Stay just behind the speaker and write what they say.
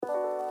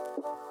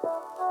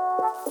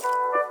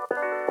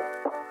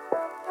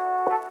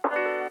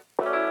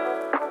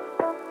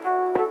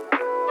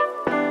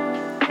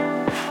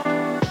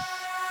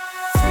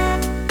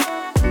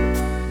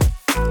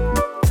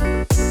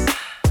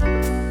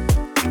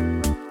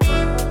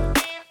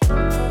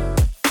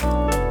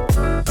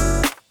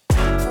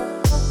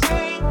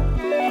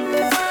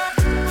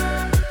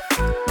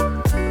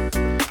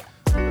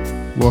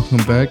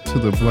Welcome back to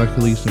the Black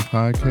Elysian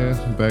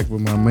Podcast. I'm back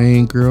with my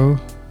main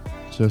girl,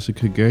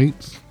 Jessica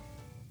Gates.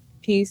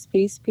 Peace,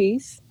 peace,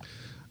 peace.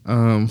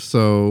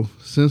 So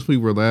since we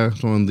were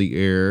last on the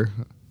air,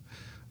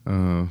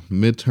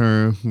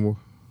 midterm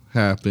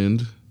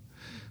happened.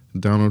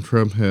 Donald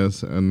Trump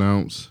has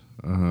announced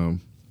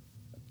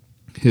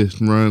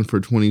his run for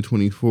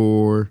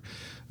 2024.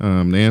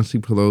 Nancy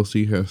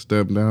Pelosi has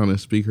stepped down as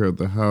Speaker of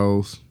the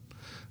House.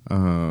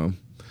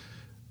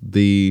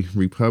 The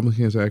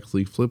Republicans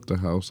actually flipped the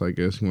House, I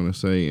guess you want to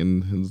say,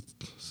 and it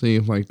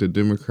seems like the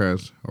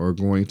Democrats are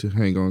going to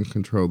hang on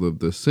control of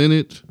the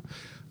Senate.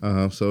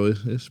 So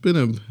it's been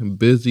a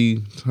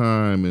busy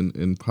time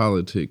in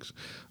politics.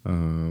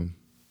 You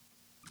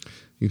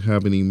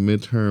have any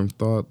midterm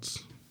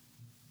thoughts?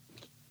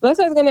 That's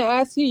what I was going to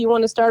ask you. You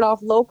want to start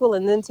off local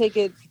and then take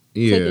it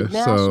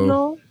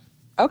national?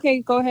 Okay,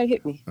 go ahead,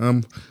 hit me.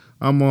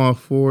 I'm all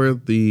for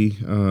the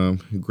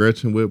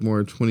Gretchen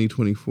Whitmer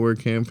 2024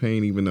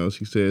 campaign, even though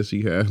she says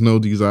she has no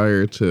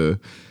desire to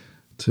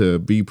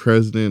be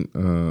president.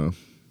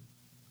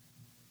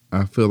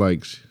 I feel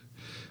like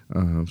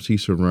she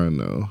should run,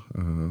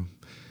 though.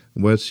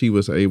 What she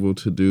was able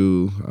to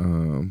do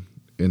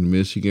in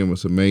Michigan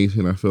was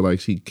amazing. I feel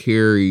like she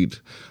carried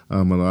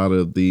a lot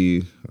of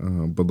the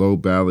below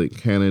ballot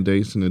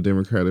candidates in the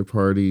Democratic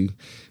Party,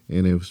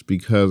 and it was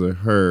because of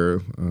her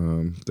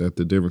that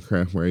the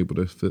Democrats were able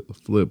to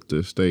flip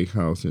the state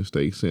House and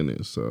state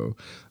Senate. So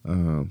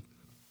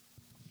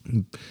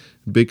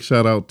big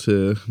shout out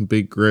to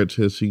Big Gretch,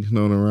 as she's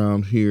known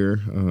around here.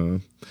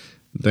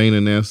 Dana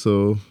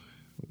Nessel,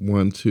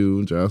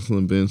 1-2,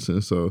 Jocelyn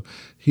Benson. So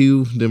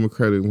huge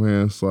Democratic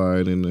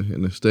landslide in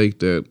the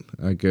state that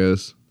I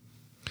guess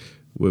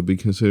would be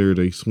considered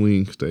a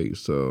swing state.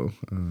 So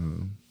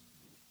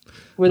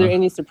were there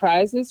any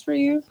surprises for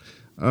you?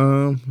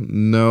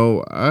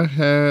 No, I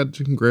had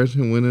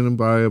Gretchen winning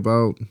by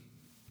about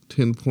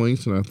 10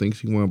 points, and I think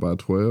she won by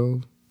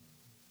 12.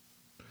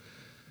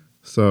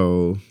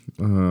 So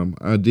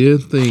I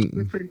did think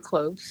we're pretty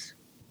close.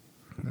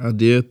 I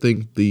did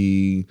think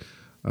the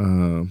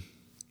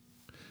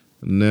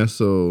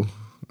Nessel,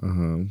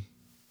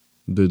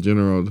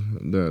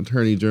 the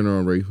Attorney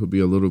General race would be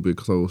a little bit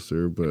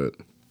closer, but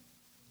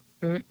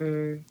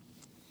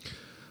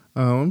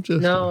I'm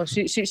just no.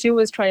 She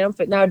was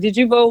triumphant. Now, did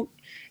you vote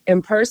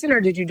in person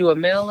or did you do a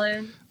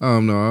mail-in?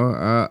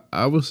 No,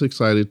 I was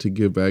excited to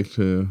get back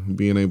to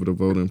being able to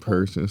vote in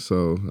person.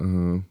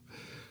 So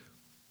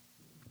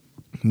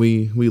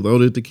we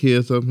loaded the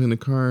kids up in the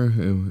car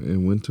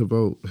and went to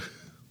vote.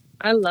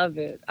 I love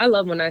it. I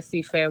love when I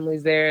see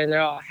families there and they're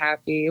all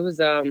happy. It was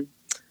a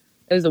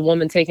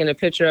woman taking a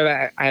picture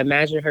of, I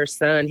imagine, her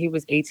son. He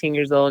was 18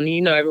 years old,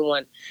 and not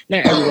everyone,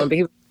 but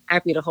he was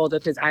happy to hold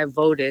up his "I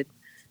voted"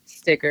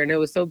 sticker, and it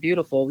was so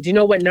beautiful. Do you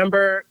know what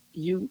number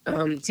you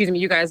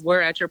guys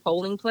were at your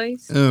polling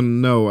place?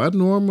 No, I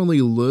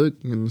normally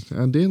look, and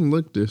I didn't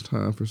look this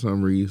time for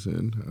some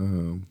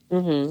reason.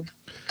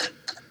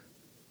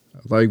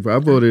 Like I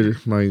voted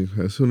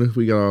as soon as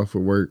we got off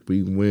of work,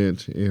 we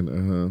went,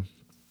 and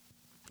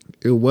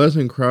it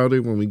wasn't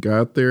crowded when we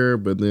got there,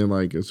 but then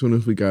as soon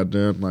as we got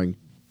done,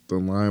 the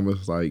line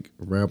was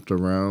wrapped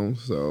around.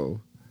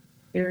 So,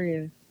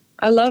 period.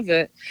 I love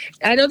it.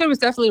 I know there was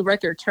definitely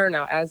record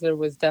turnout, as there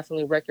was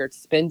definitely record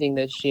spending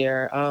this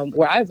year.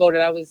 Where I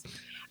voted, I was,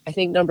 I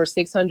think, number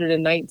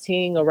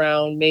 619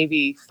 around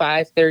maybe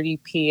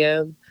 5:30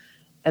 p.m.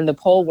 And the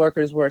poll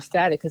workers were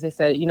ecstatic because they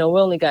said, we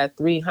only got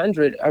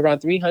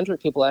around 300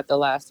 people at the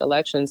last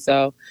election.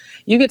 So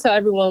you could tell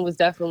everyone was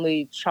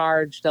definitely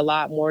charged a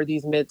lot more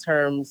these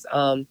midterms.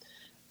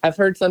 I've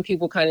heard some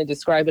people kind of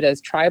describe it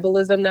as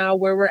tribalism now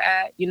where we're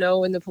at, in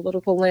the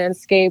political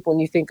landscape when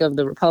you think of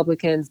the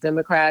Republicans,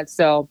 Democrats.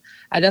 So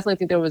I definitely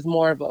think there was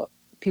more of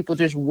people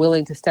just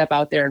willing to step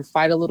out there and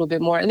fight a little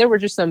bit more. And there were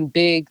just some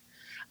big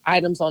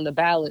items on the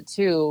ballot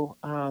too,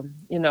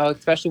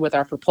 especially with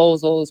our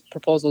proposals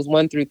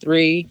 1 through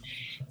 3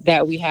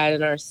 that we had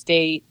in our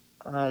state,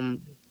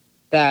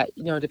 that,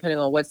 depending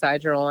on what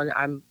side you're on,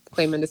 I'm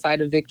claiming the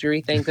side of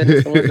victory. Thank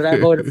goodness the ones that I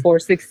voted for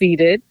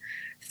succeeded.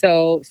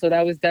 So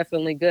that was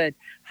definitely good.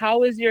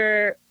 How is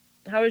your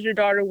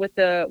daughter with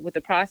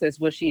the process?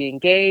 Was she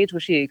engaged?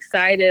 Was she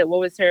excited?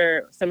 What was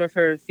some of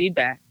her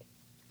feedback?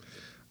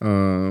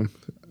 I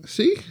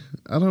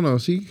don't know.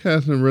 She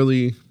hasn't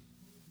really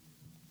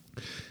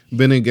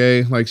been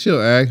engaged.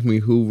 She'll ask me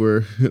who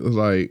we're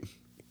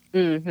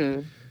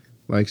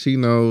she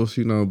knows,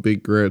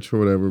 Big Gretch or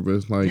whatever, but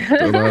it's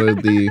a lot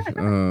of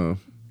the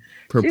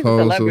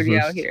proposals. She's a celebrity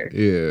out here.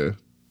 Yeah.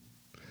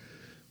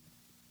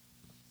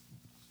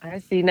 I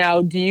see.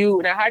 Now, how do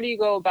you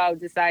go about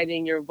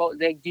deciding your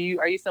vote?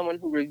 Are you someone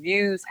who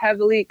reviews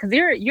heavily? Because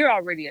you're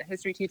already a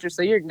history teacher,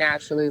 so you're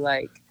naturally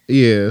lock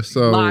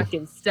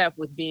in step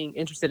with being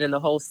interested in the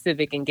whole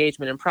civic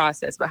engagement and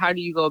process. But how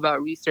do you go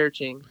about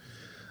researching?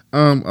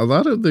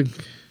 Most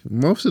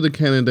of the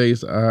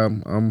candidates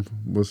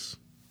was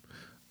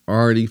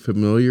already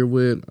familiar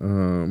with.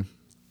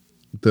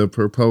 The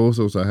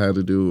proposals, I had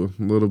to do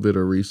a little bit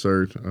of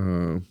research.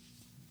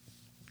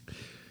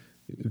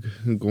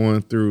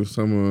 going through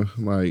some of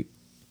like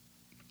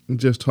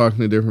just talking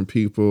to different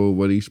people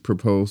what each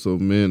proposal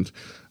meant,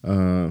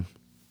 and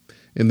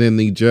then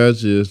the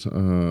judges.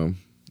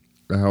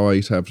 I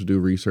always have to do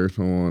research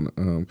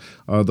on.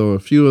 Although a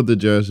few of the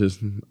judges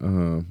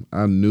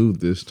I knew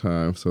this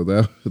time, so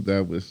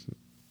that was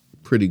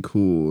pretty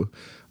cool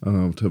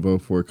to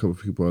vote for a couple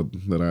of people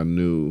that I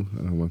knew.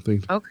 I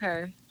think.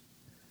 Okay.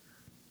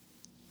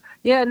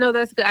 Yeah, no,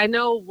 that's good. I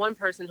know one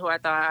person who I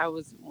thought I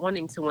was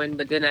wanting to win,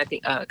 but then I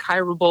think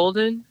Kyra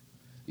Bolden,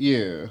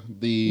 Yeah,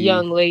 the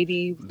young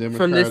lady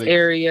from this Democratic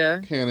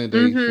area.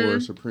 candidate for Mm-hmm.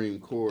 Supreme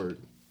Court.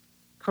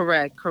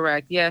 Correct,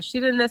 correct. Yeah, she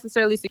didn't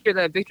necessarily secure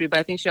that victory, but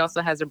I think she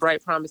also has a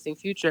bright, promising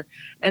future.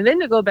 And then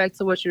to go back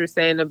to what you were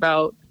saying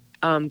about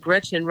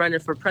Gretchen running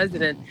for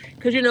president,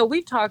 because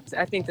we've talked,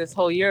 I think, this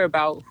whole year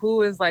about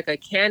who is like a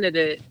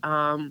candidate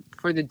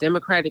for the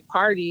Democratic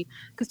Party,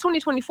 because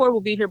 2024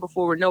 will be here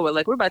before we know it.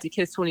 Like we're about to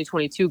kiss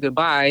 2022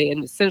 goodbye,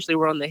 and essentially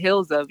we're on the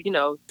heels of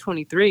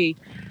 23.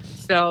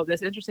 So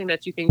that's interesting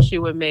that you think she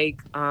would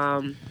make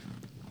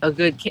a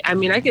good. I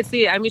mean, I could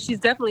see it. I mean, she's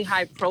definitely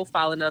high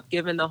profile enough,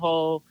 given the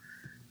whole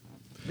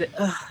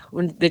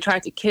when they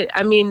tried to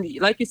I mean,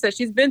 like you said,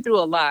 she's been through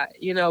a lot,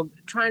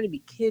 trying to be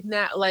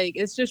kidnapped. Like,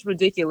 it's just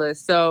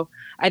ridiculous. So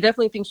I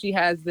definitely think she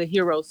has the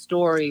hero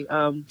story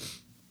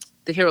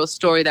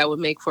that would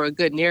make for a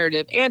good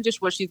narrative, and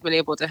just what she's been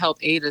able to help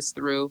aid us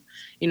through,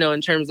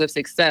 in terms of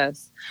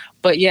success.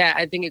 But yeah,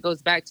 I think it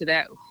goes back to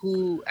that.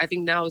 I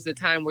think now is the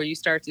time where you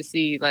start to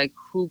see, like,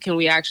 who can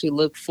we actually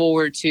look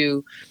forward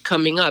to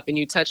coming up? And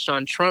you touched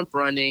on Trump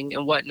running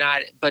and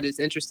whatnot, but it's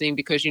interesting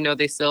because,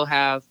 they still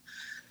have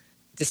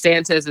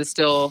DeSantis is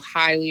still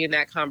highly in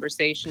that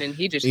conversation, and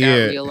he just got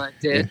Yeah,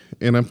 reelected.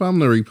 and if I'm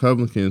the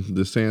Republican,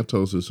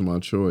 DeSantis is my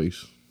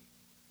choice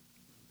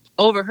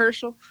Over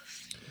Herschel?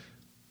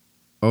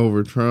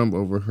 over Trump,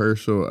 over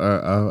Herschel.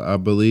 I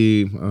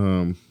believe.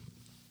 Oh,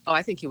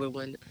 I think he would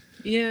win.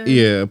 Yeah.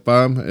 Yeah, if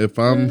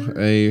I'm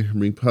a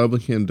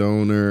Republican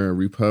donor, a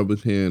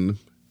Republican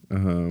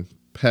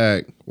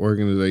PAC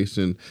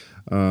organization,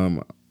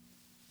 um,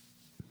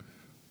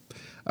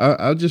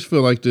 I just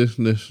feel like this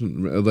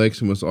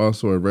election was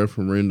also a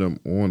referendum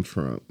on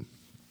Trump.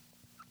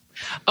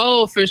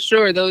 Oh, for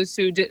sure. Those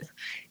who did.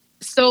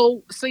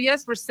 So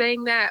yes, we're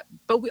saying that,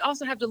 but we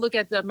also have to look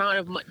at the amount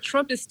of money.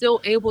 Trump is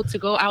still able to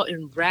go out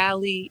and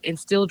rally and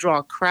still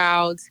draw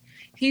crowds.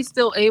 He's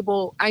still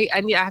able. I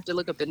have to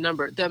look up the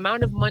number. The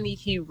amount of money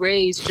he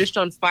raised just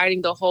on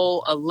fighting the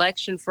whole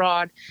election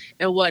fraud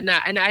and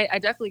whatnot. And I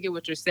definitely get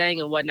what you're saying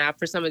and whatnot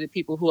for some of the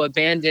people who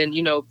abandoned,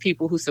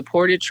 people who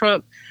supported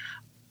Trump.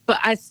 But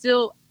I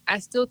still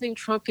think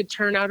Trump could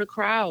turn out a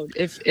crowd.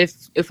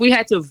 If we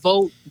had to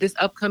vote this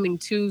upcoming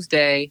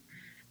Tuesday,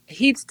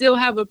 he'd still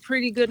have a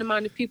pretty good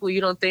amount of people.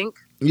 You don't think?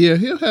 Yeah,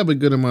 he'll have a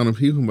good amount of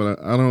people,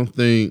 but I don't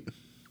think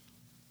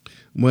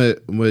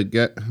what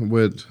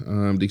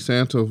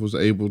DeSantis was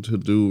able to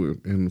do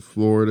in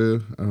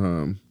Florida.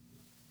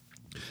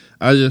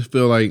 I just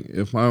feel like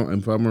if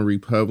I'm a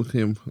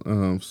Republican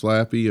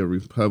slappy, a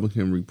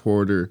Republican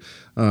reporter,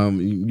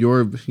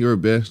 your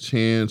best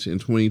chance in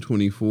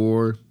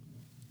 2024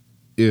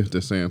 is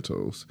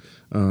DeSantis.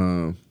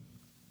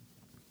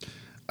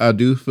 I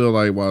do feel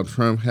like while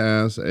Trump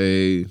has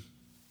a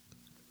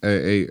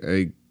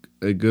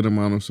good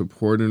amount of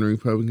support in the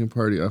Republican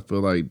Party, I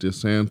feel like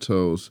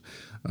DeSantis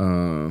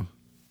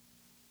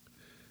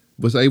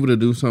was able to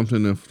do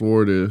something in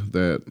Florida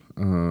that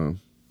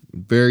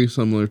very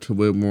similar to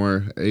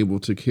Whitmore, able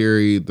to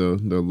carry the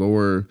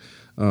lower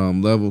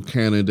level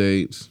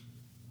candidates.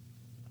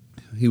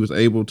 He was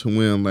able to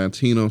win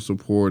Latino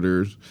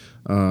supporters.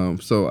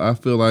 So I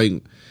feel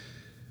like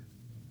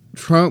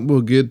Trump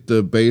will get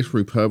the base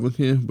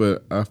Republican,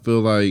 but I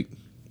feel like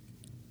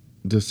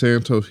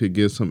DeSantis could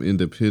get some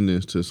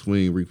independents to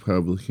swing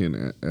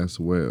Republican as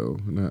well.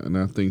 And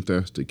I think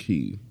that's the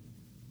key.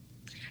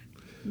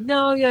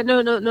 No, yeah,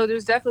 no.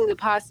 There's definitely the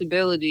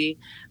possibility.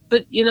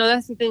 But,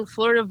 that's the thing.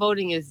 Florida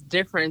voting is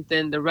different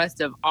than the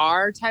rest of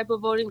our type of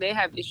voting. They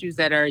have issues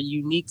that are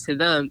unique to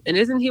them. And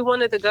isn't he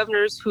one of the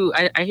governors who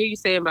I hear you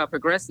saying about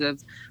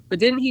progressives, but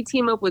didn't he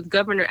team up with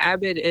Governor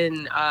Abbott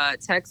in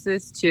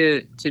Texas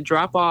to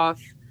drop off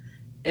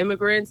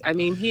immigrants? I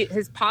mean,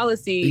 his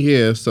policy.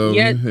 Yeah, so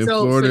Yeah, in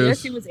so Florida,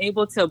 yes, he was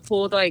able to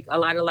pull like a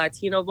lot of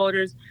Latino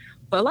voters,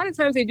 but a lot of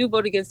times they do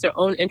vote against their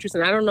own interests,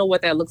 and I don't know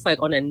what that looks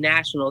like on a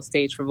national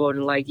stage for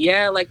voting. Like,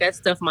 yeah, like that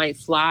stuff might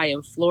fly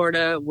in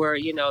Florida, where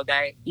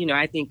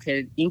I think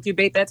could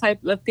incubate that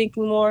type of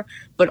thinking more.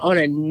 But on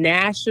a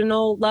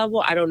national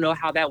level, I don't know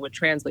how that would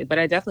translate. But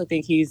I definitely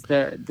think he's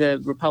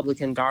the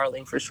Republican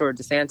darling for sure.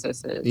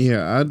 DeSantis is.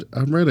 yeah, I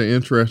read an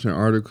interesting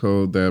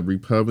article that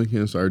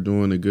Republicans are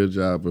doing a good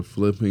job of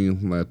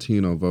flipping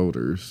Latino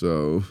voters.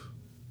 So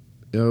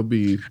it'll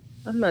be.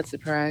 I'm not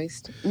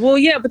surprised. Well,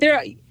 yeah, but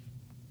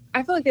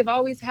I feel like they've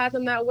always had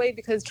them that way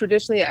because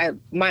traditionally,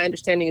 my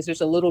understanding is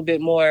just a little bit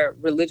more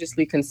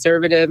religiously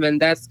conservative,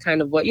 and that's kind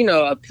of what,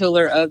 a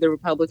pillar of the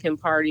Republican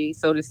Party,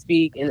 so to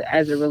speak, and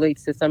as it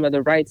relates to some of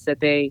the rights that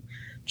they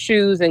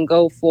choose and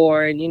go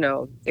for, and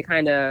they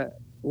kind of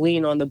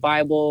lean on the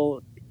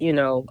Bible,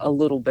 a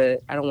little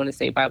bit. I don't want to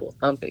say Bible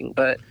thumping,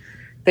 but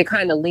they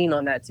kind of lean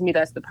on that. To me,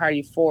 that's the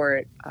party for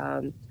it.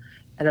 And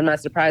I'm not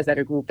surprised that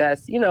a group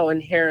that's,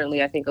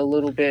 inherently, I think, a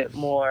little bit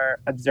more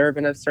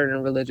observant of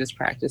certain religious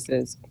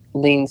practices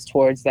leans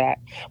towards that.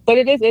 But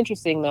it is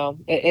interesting, though.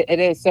 It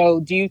is.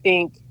 So do you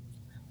think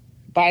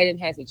Biden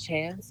has a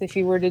chance if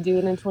he were to do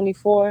it in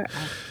 24?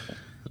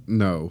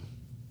 No.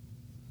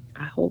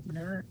 I hope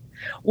not.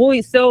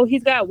 Well, so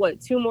he's got,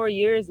 2 more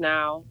years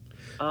now?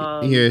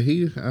 Yeah,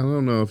 I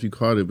don't know if you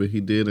caught it, but he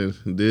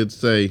did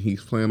say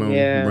he's planning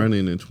on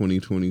running in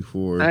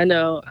 2024. I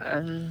know.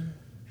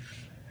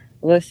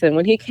 Listen,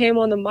 when he came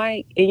on the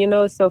mic, and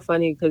it's so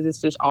funny because it's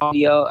just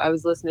audio. I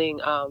was listening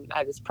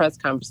at his press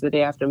conference the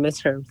day after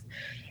midterms.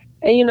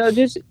 And,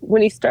 just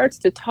when he starts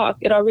to talk,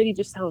 it already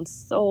just sounds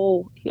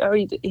so,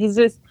 he's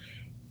just,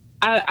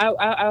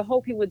 I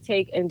hope he would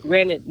take, and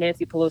granted,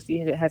 Nancy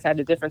Pelosi has had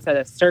a different set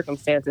of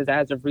circumstances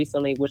as of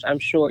recently, which I'm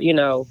sure,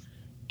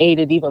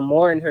 aided even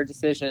more in her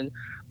decision.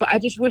 But I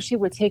just wish he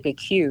would take a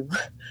cue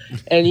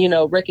and,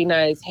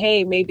 recognize,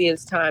 hey, maybe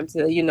it's time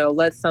to,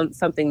 let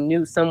something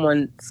new,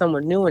 someone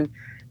new in,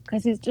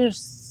 because he's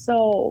just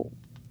so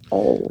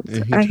old.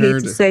 I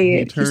hate to say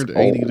it. He turned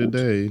 80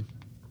 today.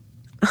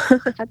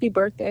 Happy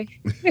birthday.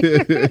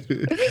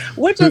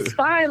 Which is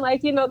fine.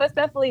 Like, that's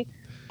definitely,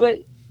 but,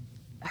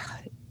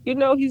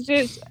 he's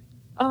just,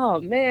 oh,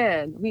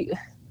 man.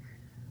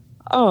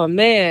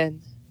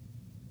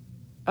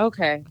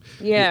 Okay.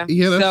 Yeah.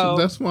 Yeah.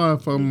 That's why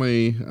if I'm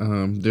a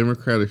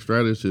Democratic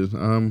strategist,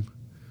 I'm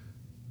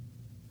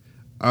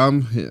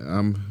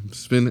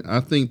spending. I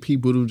think Pete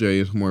Buttigieg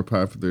is more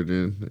popular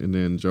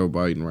than Joe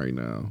Biden right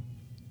now.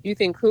 You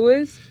think who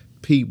is?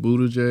 Pete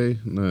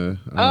Buttigieg.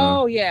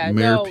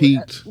 Mayor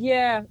Pete.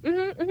 Yeah.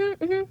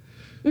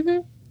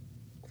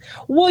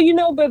 Well,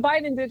 but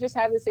Biden did just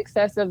have the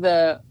success of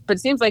but it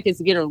seems like it's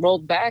getting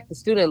rolled back, the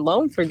student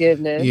loan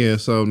forgiveness. Yeah,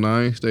 so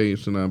 9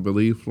 states, and I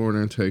believe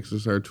Florida and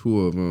Texas are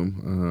 2 of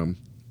them,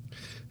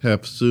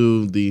 have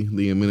sued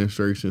the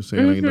administration,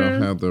 saying they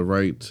don't have the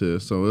right to.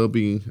 So it'll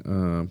be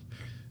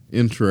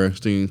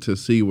interesting to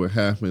see what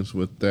happens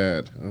with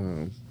that.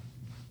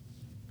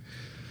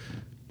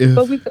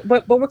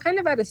 But we're kind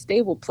of at a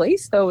stable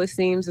place, though, it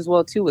seems, as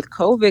well, too, with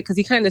COVID, because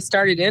he kind of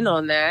started in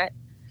on that.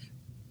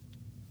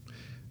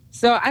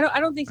 So I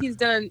don't think he's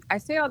done. I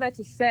say all that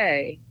to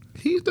say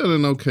he's done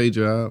an okay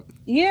job.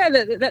 Yeah,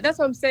 that's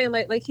what I'm saying.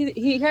 Like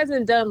he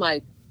hasn't done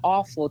like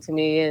awful to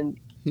me, and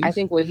I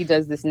think what he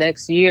does this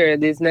next year,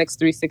 this next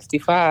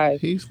 365,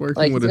 he's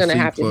working with he's gonna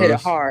have to hit it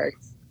hard.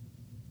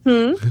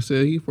 I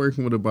said he's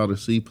working with about a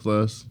C+.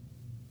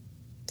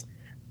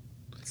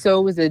 So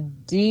it was a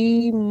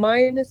D-?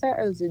 Or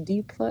was it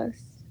D+?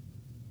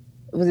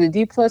 Was it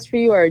D+ for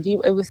you, or a D?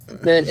 It was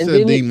then, and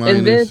then D-.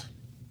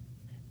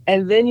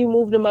 And then you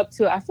moved him up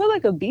to, I feel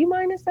like, a B-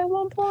 at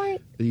one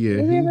point.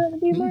 Yeah,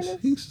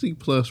 he's C+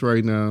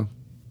 right now.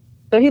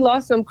 So he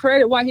lost some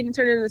credit. Why he didn't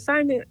turn in an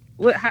assignment?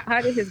 How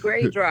did his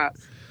grade drop?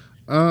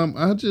 I don't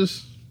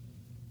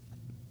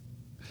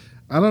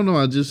know.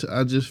 I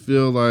just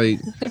feel like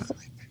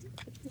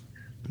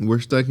we're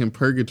stuck in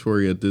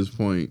purgatory at this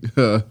point.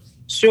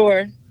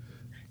 Sure.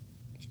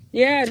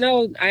 Yeah.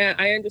 No,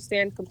 I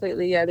understand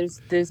completely. Yeah.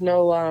 There's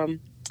no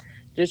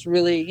just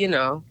really,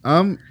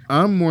 I'm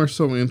more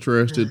so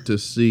interested to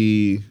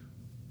see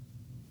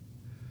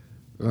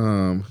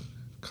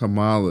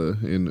Kamala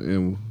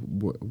and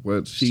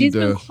what she's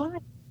does.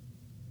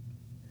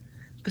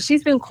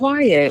 She's been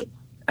quiet.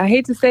 I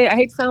hate to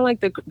sound like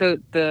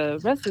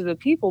the rest of the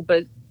people,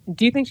 but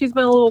do you think she's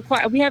been a little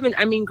quiet? We haven't.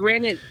 I mean,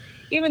 granted,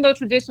 even though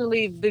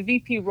traditionally the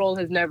VP role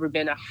has never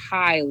been a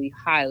highly,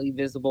 highly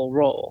visible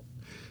role.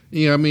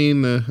 Yeah, I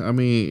mean,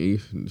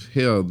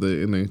 hell,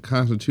 in the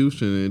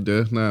Constitution, it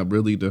does not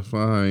really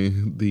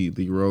define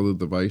the role of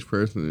the vice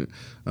president.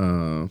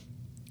 I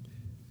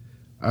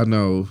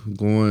know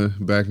going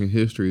back in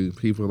history,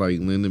 people like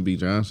Lyndon B.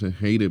 Johnson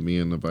hated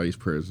being the vice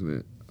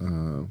president.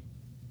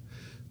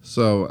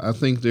 So I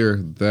think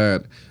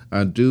that.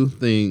 I do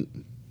think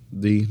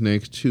the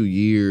next 2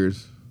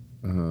 years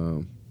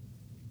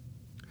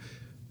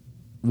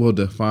will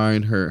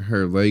define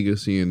her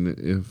legacy, and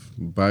if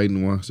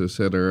Biden wants to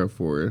set her up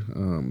for it,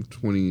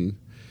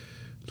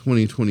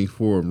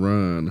 2024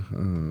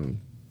 run.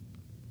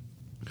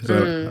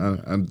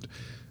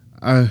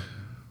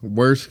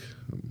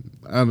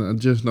 I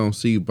just don't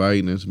see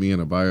Biden as being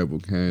a viable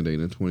candidate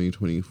in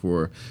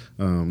 2024.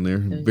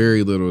 There's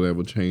very little that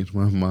would change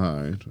my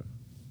mind.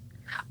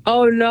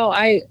 Oh no,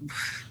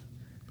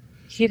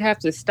 he'd have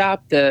to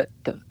stop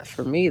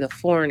for me, the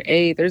foreign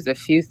aid. There's a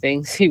few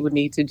things he would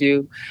need to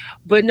do,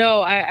 but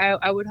no, I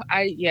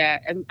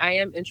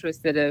am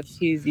interested if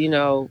he's,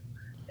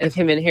 if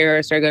him and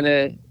Harris are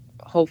gonna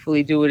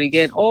hopefully do it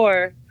again,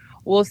 or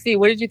we'll see.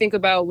 What did you think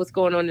about what's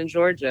going on in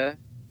Georgia?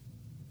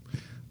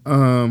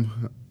 I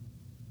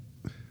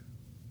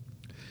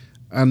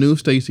knew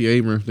Stacey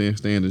Abrams didn't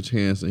stand a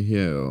chance in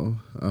hell.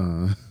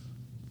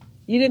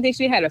 You didn't think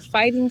she had a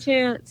fighting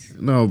chance?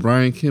 No,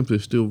 Brian Kemp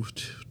is still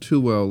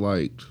too well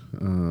liked.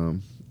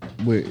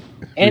 Wait,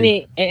 And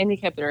he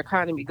kept their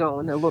economy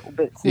going a little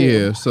bit too.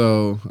 yeah.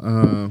 So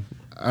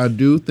I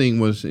do think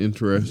what's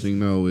interesting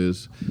though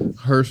is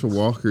Herschel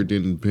Walker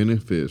didn't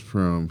benefit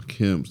from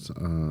Kemp's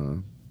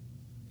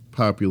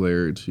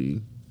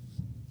popularity.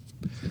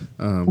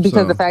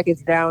 Because the So fact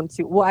it's down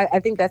to, well, I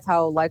think that's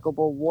how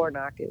likable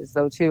Warnock is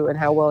though too, and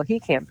how well he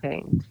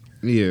campaigned.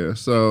 yeah,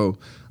 so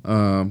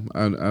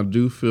I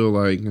do feel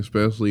like,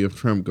 especially if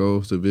Trump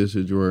goes to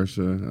visit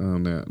Georgia,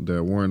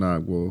 that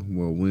Warnock will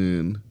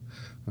win.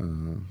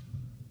 Uh,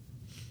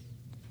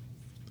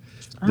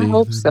 I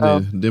hope the so.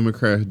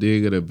 Democrats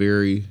did get a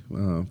very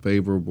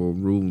favorable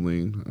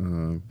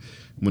ruling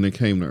when it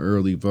came to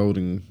early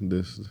voting.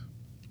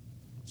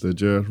 The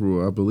judge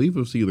ruled, I believe it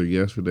was either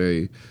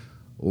yesterday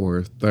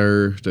or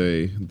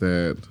Thursday,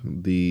 that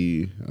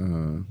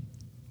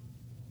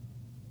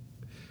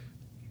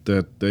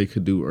they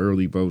could do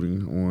early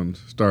voting on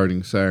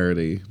starting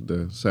Saturday,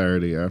 the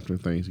Saturday after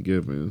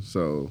Thanksgiving.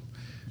 So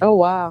Oh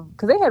wow,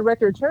 because they had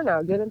record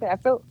turnout, didn't they? I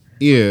felt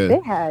yeah, they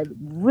had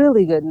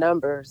really good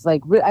numbers.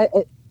 Like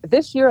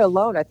this year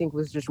alone, I think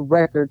was just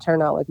record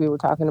turnout, like we were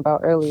talking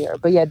about earlier.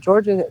 But yeah,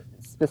 Georgia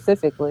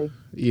specifically.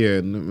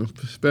 yeah,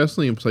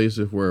 especially in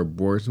places where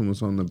abortion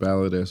was on the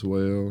ballot as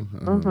well.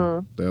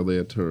 Mm-hmm. That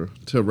led to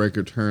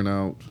record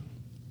turnout.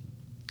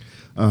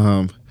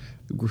 Um,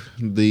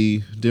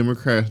 the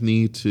Democrats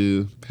need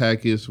to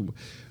package.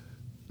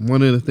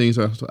 One of the things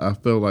I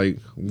felt like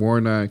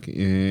Warnock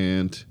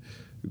and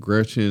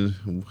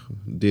Gretchen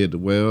did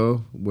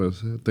well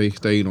was they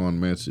stayed on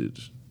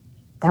message.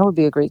 That would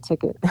be a great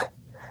ticket.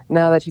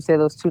 Now that you say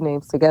those two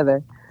names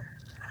together.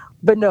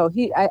 But no,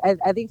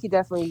 I think he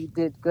definitely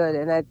did good,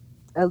 and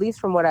at least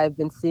from what I've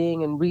been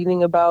seeing and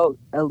reading about,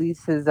 at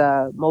least his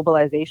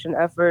mobilization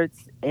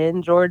efforts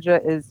in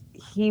Georgia is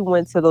he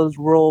went to those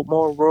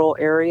more rural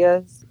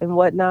areas and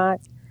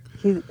whatnot.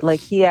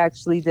 He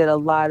actually did a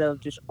lot of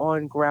just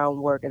on ground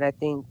work, and I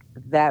think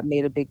that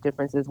made a big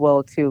difference as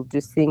well too.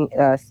 Just seeming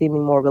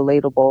more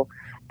relatable,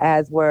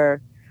 as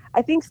where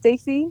I think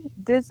Stacey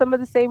did some of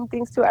the same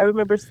things too. I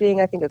remember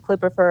seeing, I think, a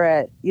clip of her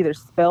at either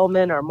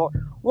Spelman or more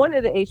one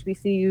of the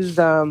HBCUs,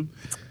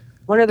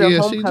 one of their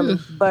Yeah, she just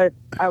homecomings. But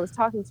I was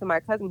talking to my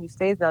cousin who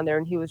stays down there,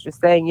 and he was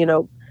just saying,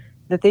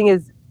 the thing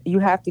is, you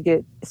have to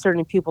get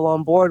certain people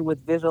on board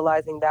with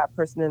visualizing that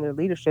person in their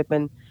leadership,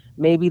 and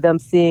maybe them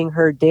seeing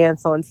her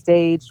dance on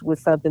stage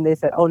was something they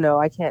said, oh no,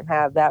 I can't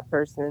have that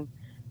person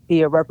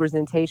be a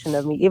representation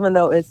of me, even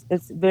though it's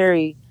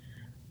very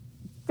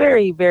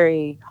very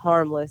very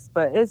harmless.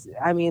 But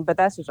but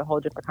that's just a whole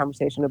different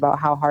conversation about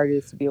how hard it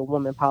is to be a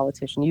woman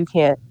politician. You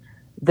can't,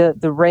 the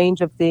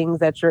range of things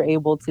that you're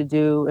able to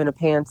do in a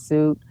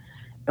pantsuit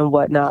and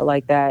whatnot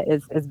like that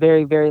is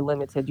very very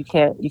limited. You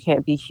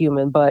can't be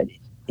human. But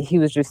he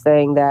was just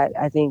saying that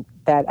I think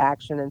that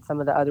action and some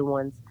of the other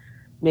ones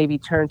maybe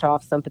turned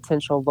off some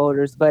potential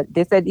voters. But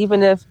they said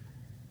even if,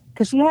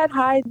 because she had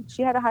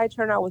a high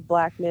turnout with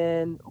black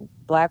men,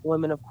 black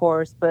women, of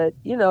course, but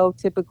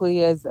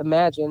typically, as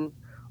imagine,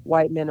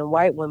 white men and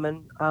white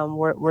women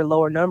were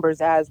lower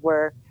numbers, as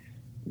where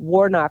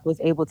Warnock was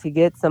able to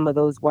get some of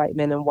those white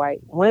men and white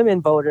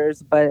women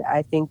voters. But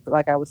I think,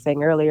 like I was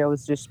saying earlier, it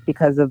was just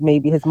because of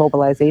maybe his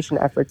mobilization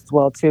efforts as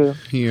well too.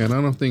 yeah, and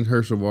I don't think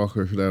Herschel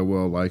Walker's that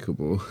well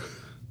likable.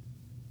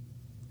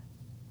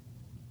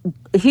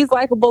 He's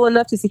likable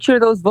enough to secure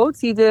those votes.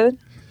 He did.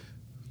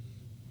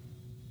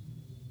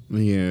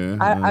 Yeah.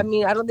 I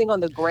mean, I don't think on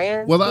the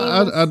grand Well,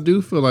 scheme I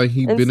do feel like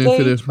he and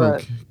benefited stage,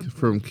 but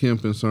from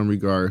Kemp in some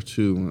regard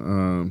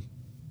too.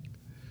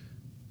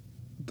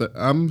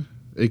 I'm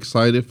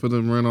excited for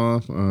the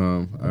runoff.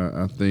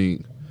 I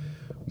think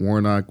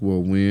Warnock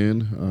will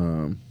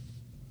win.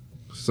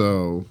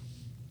 So,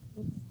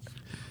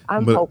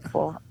 I'm but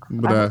hopeful.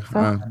 but I hope so.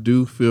 I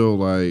do feel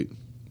like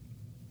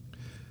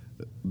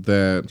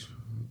that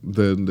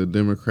the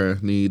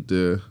Democrats need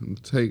to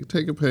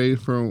take a page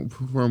from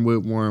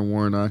Whitmore and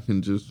Warnock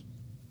and just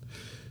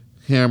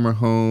hammer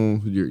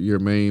home your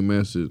main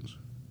message.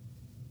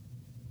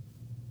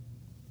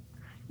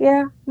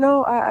 Yeah,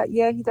 no,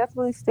 yeah, he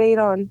definitely stayed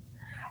on.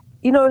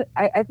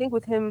 I think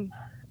with him,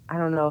 I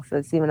don't know if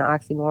it's even an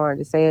oxymoron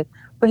to say it,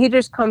 but he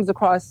just comes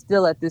across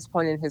still at this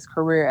point in his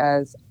career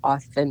as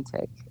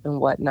authentic and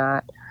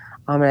whatnot.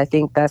 And I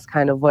think that's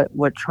kind of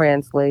what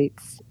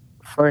translates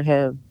for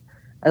him,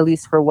 at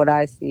least for what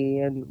I see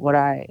and what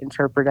I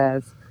interpret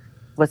as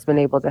what's been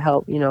able to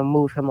help,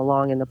 move him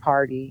along in the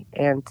party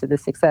and to the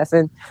success.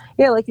 And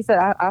yeah, like you said,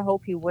 I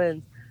hope he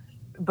wins.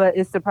 But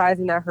it's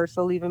surprising that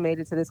Herschel even made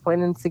it to this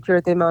point and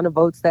secured the amount of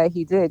votes that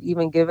he did,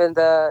 even given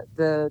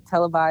the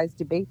televised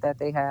debate that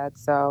they had.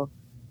 So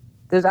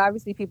there's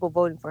obviously people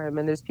voting for him,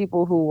 and there's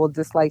people who will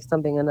dislike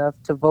something enough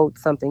to vote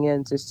something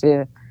in just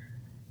to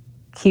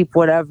keep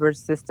whatever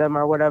system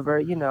or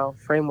whatever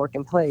framework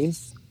in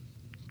place.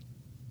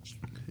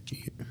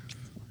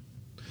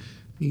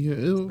 Yeah,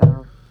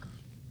 So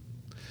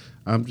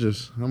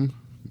I'm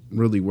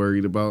really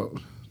worried about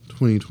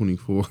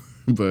 2024,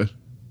 but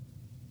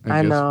I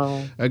I guess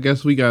know, I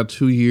guess we got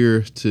 2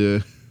 years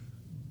to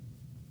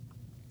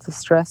to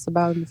stress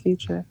about in the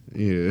future.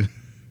 yeah.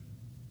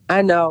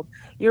 I know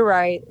you're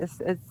right.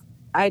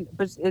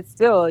 But it's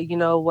still,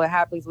 what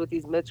happens with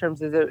these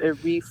midterms is it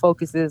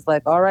refocuses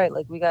like, all right,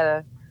 like we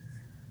gotta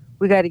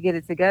get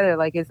it together.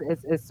 Like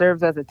it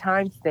serves as a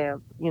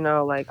timestamp,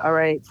 like, all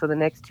right, so the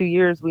next 2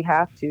 years we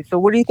have to. So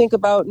what do you think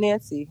about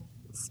Nancy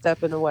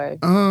stepping away?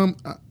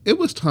 It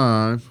was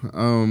time.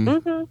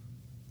 Mm-hmm.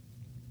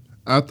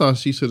 I thought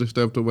she should have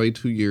stepped away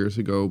 2 years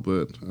ago,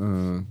 but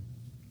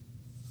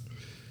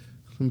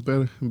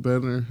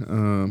better.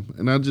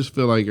 And I just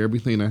feel like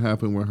everything that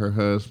happened with her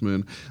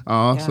husband, I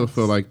also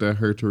feel Yes. like that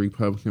hurt the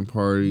Republican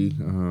Party.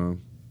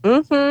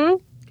 Mm-hmm.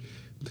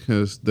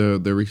 Because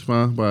the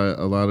response by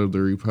a lot of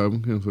the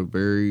Republicans were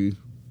very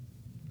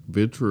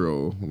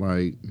vitriol.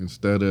 Like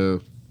instead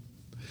of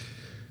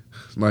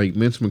like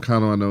Mitch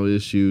McConnell, I know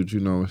issued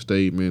a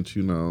statement,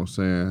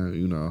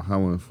 saying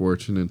how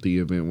unfortunate the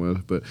event was,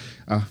 but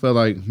I felt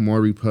like more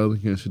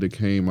Republicans should have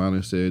came out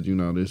and said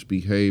this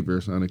behavior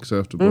is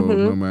unacceptable,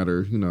 Mm-hmm. no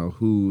matter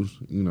who's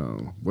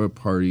what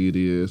party it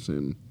is,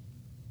 and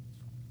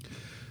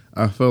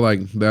I feel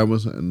like that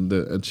was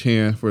a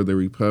chance for the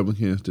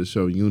Republicans to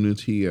show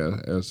unity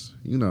as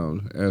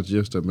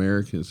just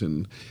Americans,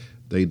 and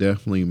they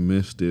definitely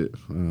missed it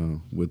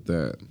with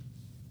that.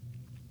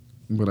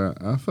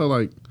 But I felt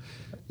like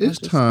it's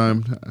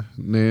Understand. time,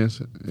 Nance,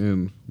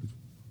 and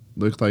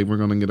looks like we're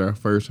gonna get our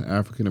first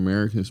African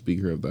American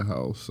Speaker of the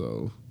House,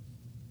 so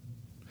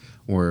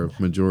or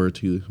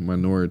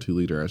minority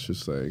leader, I should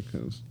say,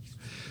 because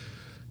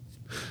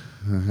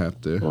I have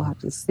to. We'll have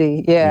to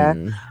see. Yeah.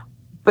 Yeah,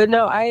 But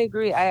no, I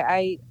agree.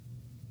 I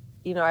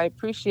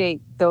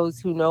appreciate those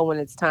who know when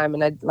it's time.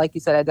 And like you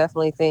said, I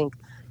definitely think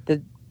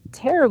the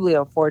terribly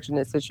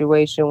unfortunate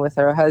situation with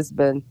her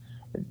husband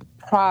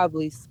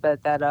probably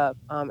sped that up,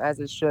 as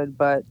it should.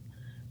 But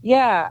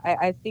yeah,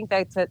 I think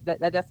that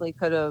definitely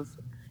could have,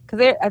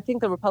 because I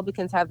think the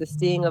Republicans have the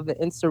sting of the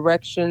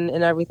insurrection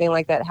and everything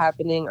like that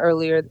happening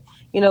earlier.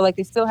 Like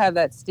they still have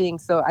that sting.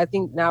 So I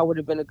think now would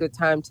have been a good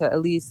time to at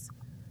least,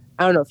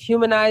 I don't know if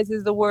humanize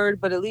is the word,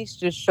 but at least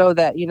just show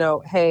that,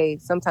 hey,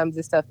 sometimes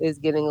this stuff is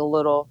getting a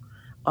little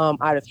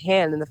out of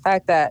hand. And the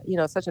fact that,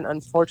 such an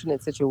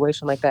unfortunate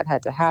situation like that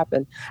had to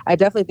happen, I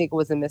definitely think it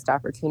was a missed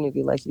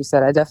opportunity, like you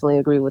said. I definitely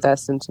agree with that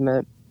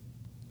sentiment.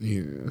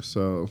 yeah.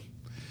 So,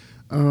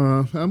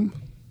 I'm,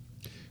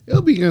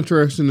 it'll be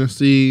interesting to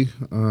see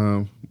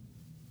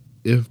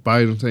if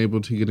Biden's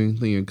able to get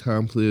anything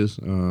accomplished.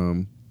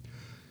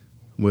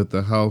 With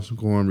the House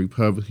going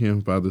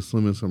Republican by the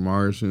slimmest of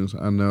margins,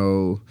 I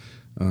know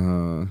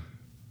uh,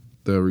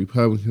 the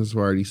Republicans have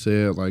already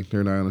said like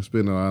they're not going to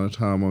spend a lot of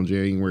time on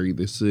January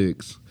the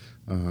 6th.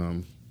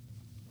 Um,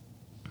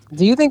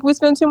 Do you think we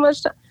spend too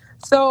much time?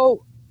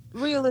 So,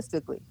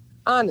 realistically,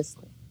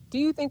 honestly, do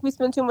you think we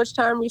spend too much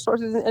time,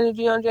 resources, and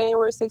energy on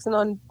January 6th and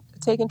on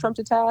taking Trump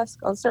to task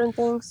on certain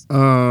things?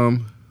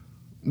 um,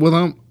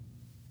 well,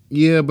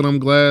 but I'm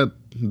glad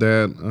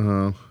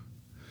that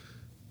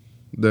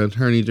the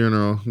Attorney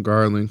General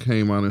Garland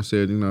came out and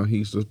said,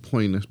 he's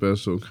appointing a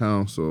special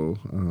counsel.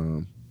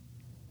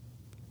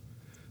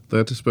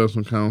 Let the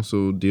special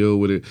counsel deal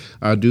with it.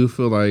 I do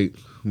feel like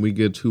we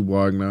get too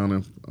bogged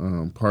down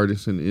in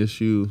partisan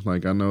issues.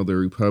 Like I know the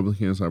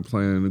Republicans are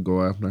planning to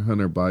go after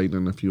Hunter Biden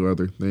and a few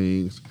other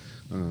things.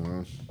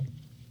 Uh,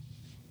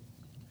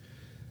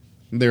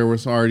 there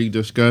was already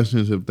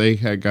discussions if they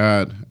had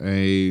got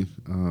a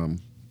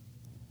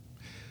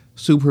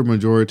super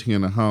majority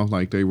in the House,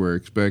 like they were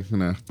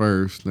expecting at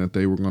first, that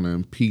they were going to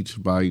impeach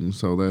Biden.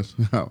 So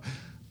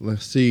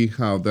let's see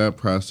how that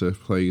process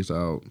plays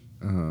out.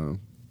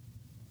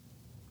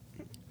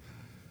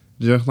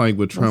 Just like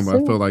with Let's Trump, I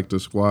see. felt like the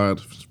squad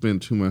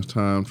spent too much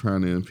time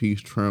trying to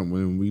impeach Trump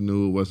when we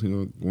knew it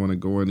wasn't going to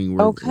go anywhere in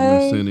the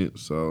Okay. Senate.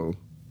 So,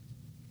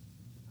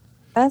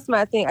 That's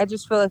my thing. I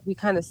just feel like we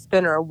kind of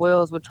spin our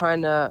wheels with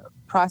trying to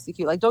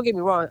prosecute. Like, don't get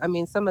me wrong. I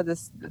mean, some of the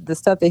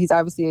stuff that he's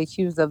obviously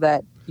accused of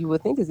that you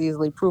would think is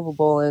easily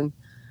provable and,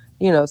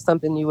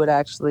 something you would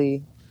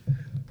actually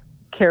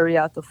carry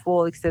out the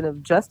full extent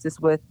of justice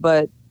with.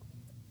 But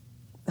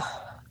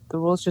the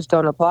rules just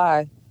don't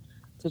apply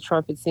to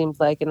Trump, it seems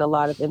like, in a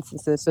lot of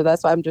instances. So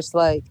that's why I'm just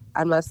like,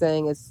 I'm not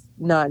saying it's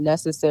not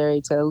necessary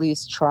to at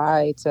least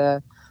try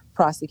to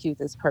prosecute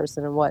this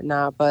person and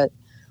whatnot. But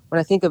when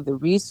I think of the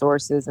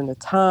resources and the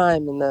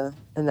time and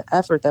the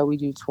effort that we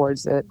do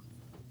towards it,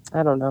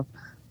 I don't know.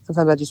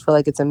 Sometimes I just feel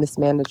like it's a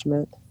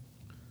mismanagement.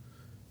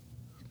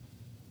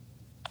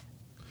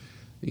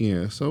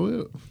 yeah.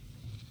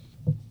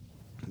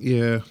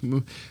 Yeah.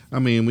 I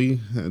mean,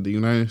 the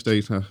United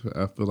States, I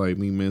feel like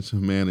we manage so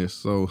many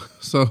So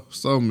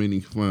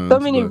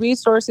funds, many but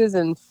resources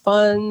and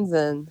funds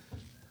and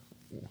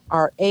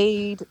our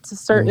aid to well,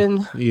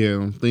 certain.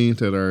 yeah, things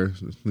that are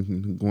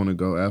going to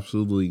go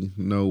absolutely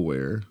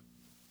nowhere.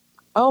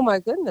 Oh my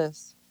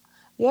goodness.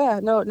 Yeah,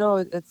 no, no,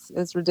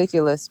 it's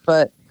ridiculous.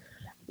 But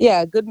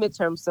yeah, good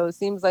midterm. So it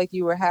seems like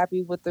you were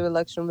happy with the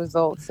election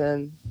results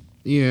and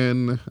Yeah,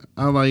 and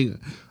I like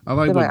I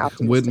like what semi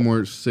optimistic.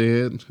 Whitmore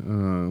said.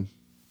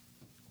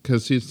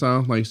 because it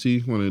sounds like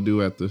she want to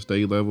do at the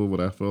state level what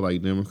I feel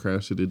like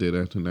Democrats should have did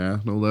at the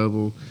national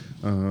level.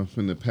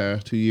 In the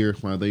past 2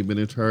 years while they've been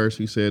in charge,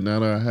 she said, now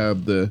that I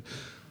have the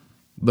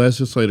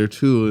legislator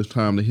too, it's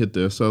time to hit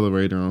the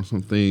accelerator on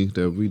some things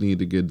that we need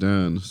to get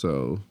done.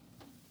 So,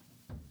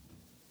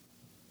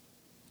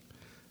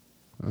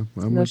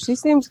 No, she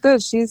seems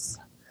good. She's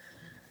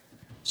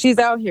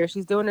out here.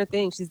 She's doing her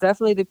thing. She's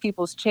definitely the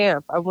people's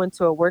champ. I went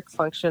to a work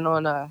function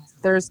on a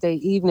Thursday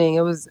evening.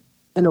 It was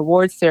an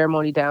awards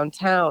ceremony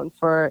downtown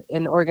for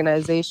an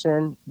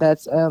organization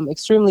that's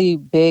extremely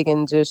big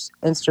and just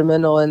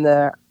instrumental in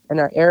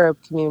our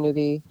Arab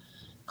community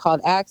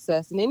called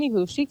Access. And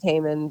anywho, she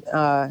came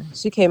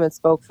and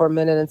spoke for a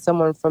minute, and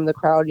someone from the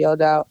crowd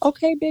yelled out,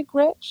 "Okay, Big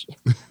Rich."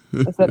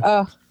 I said,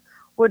 "Oh,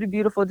 what a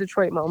beautiful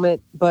Detroit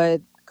moment,"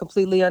 but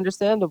completely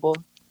understandable.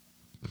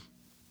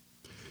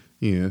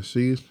 Yeah,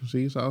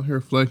 she's out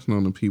here flexing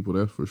on the people,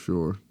 that's for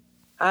sure.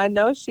 I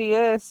know she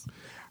is.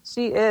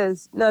 She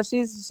is. No,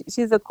 she's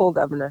a cool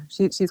governor.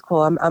 She's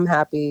cool. I'm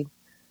happy.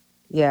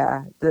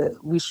 Yeah,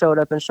 we showed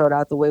up and showed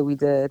out the way we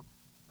did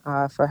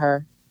for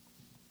her.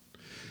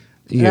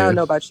 And I Yeah, don't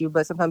know about you,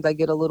 but sometimes I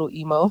get a little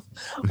emo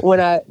when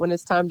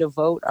it's time to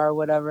vote or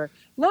whatever.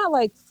 Not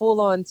like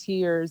full on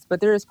tears, but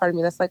there is part of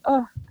me that's like,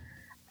 oh,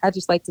 I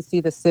just like to see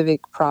the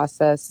civic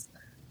process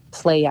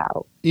play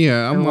out.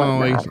 yeah, I'm and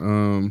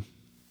always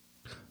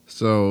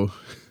so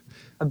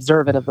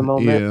observant of the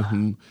moment.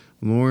 yeah.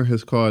 Lauren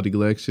has called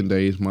election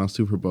days my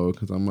Super Bowl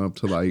because I'm up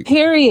to like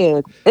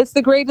Period. It's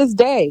the greatest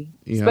day,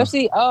 yeah.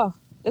 especially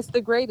it's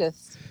the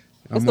greatest.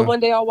 It's the one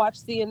day I'll watch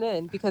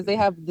CNN because they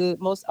have the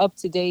most up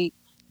to date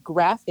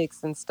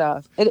graphics and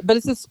stuff. But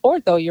it's a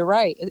sport, though. You're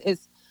right.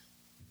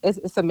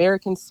 It's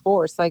American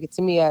sports. Like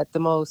to me, at the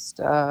most,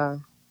 I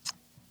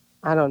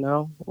don't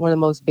know, one of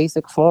the most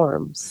basic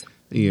forms.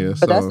 Yeah,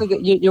 but that's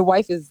your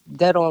wife is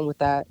dead on with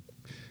that.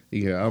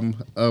 Yeah, I'm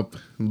up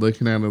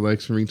looking at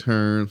election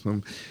returns.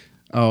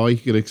 I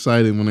get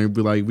excited when they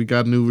be like, "We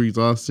got new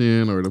results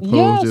in," or the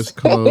polls just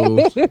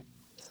closed.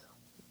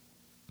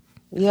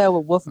 Yeah,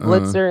 with Wolf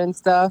Blitzer and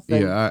stuff.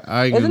 And yeah,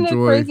 I isn't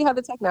enjoy. it crazy how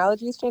the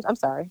technology has changed? I'm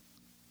sorry.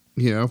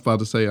 Yeah, I'm about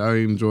to say I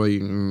enjoy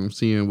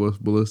seeing Wolf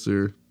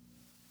Blitzer.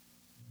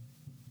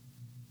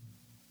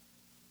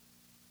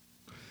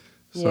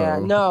 So. Yeah,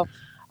 no.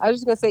 I was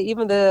just gonna say,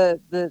 even the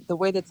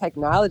way the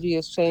technology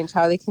has changed,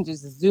 how they can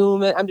just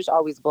zoom in. I'm just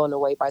always blown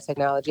away by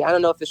technology. I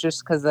don't know if it's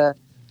just because the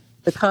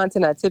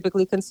content I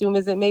typically consume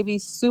isn't maybe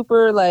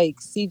super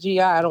like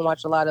CGI. I don't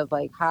watch a lot of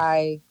like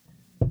high,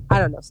 I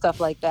don't know, stuff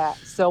like that.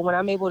 So when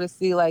I'm able to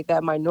see like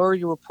that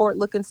Minority Report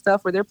looking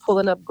stuff where they're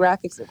pulling up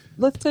graphics,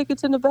 let's take it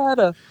to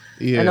Nevada,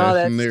 and all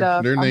that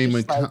stuff. They're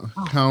naming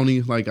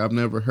counties like I've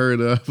never heard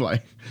of.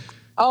 Like,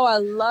 oh, I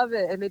love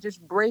it, and they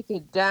just break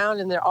it down,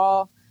 and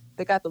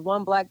they got the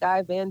one black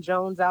guy, Van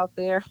Jones, out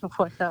there and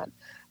whatnot,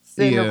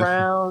 sitting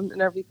around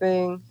and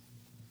everything.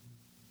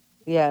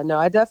 Yeah,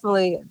 no, that's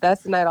the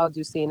night I'll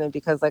do CNN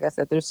because, like I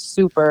said, they're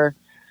super,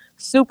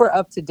 super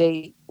up to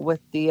date with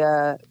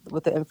the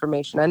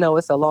information. I know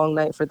it's a long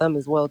night for them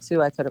as well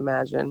too. I could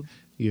imagine.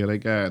 Yeah, they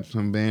got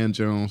some Van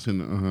Jones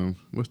and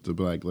what's the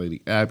black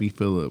lady? Abby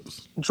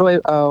Phillips. Joy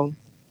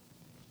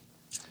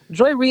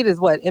Reid is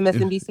what,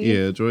 MSNBC?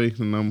 Yeah, Joy,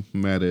 and I'm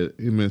mad at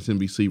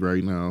MSNBC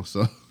right now.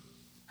 So.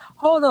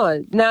 Hold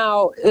on.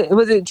 Now,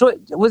 was it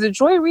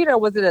Joy Reid or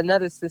was it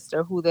another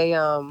sister who they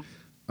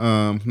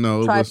no,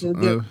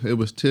 it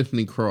was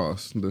Tiffany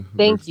Cross.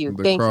 Thank you,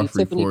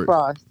 Tiffany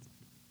Cross.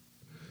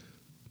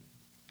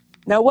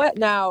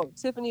 Now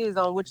Tiffany is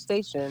on which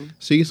station?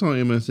 She's on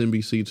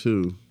MSNBC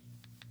too.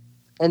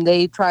 And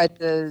they tried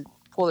to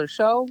pull her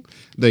show?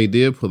 They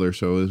did pull her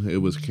show.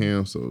 It was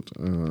canceled.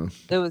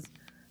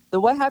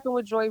 What happened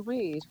with Joy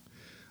Reid?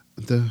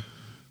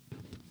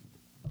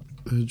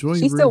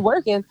 She's still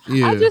working.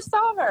 Yeah. I just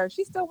saw her.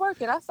 She's still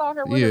working. I saw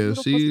her with her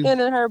beautiful skin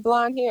and her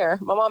blonde hair.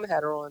 My mama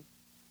had her on.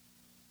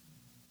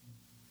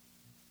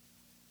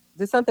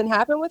 Did something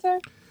happen with her?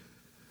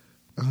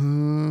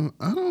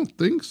 I don't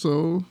think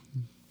so.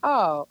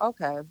 Oh,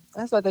 okay.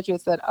 That's what I thought you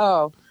had said.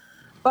 Oh,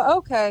 but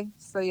okay.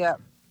 So yeah.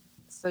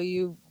 So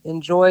you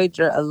enjoyed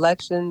your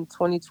election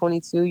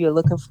 2022. You're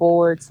looking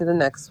forward to the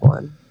next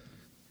one.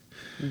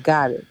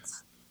 Got it.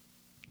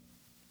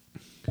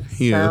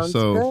 Yeah. Sounds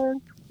good.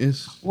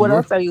 What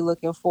else are you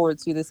looking forward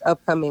to this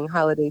upcoming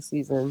holiday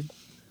season?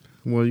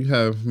 Well, you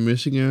have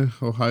Michigan,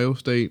 Ohio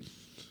State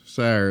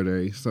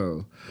Saturday.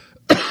 So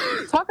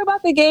talk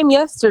about the game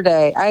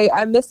yesterday.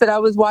 I missed it. I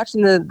was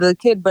watching the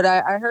kid, but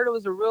I heard it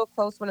was a real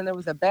close one, and there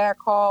was a bad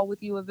call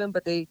with U of M.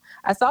 But I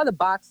saw the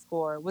box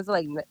score. Was it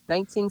like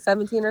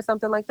 19-17 or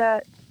something like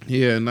that?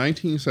 Yeah,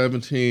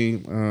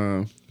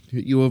 19-17.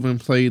 U of M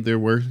played their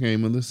worst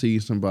game of the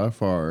season by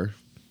far.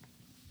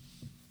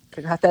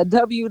 They got that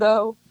W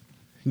though.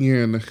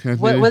 Yeah.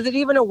 Was it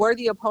even a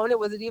worthy opponent?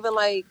 Was it even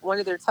like one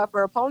of their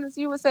tougher opponents,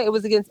 you would say? It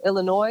was against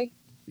Illinois?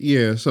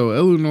 Yeah, so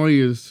Illinois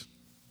is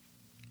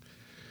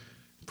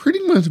pretty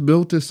much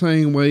built the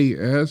same way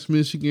as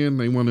Michigan.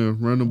 They want to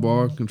run the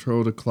ball,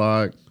 control the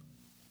clock.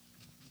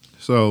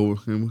 So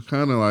it was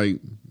kind of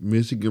like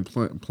Michigan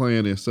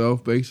playing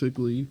itself,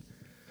 basically.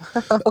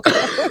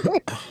 Okay.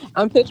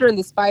 I'm picturing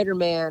the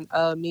Spider-Man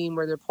meme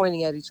where they're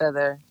pointing at each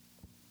other.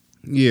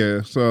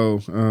 Yeah.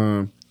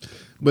 So,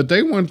 but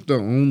they weren't the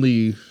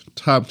only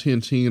top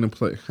 10 team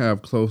to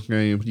have close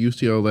games.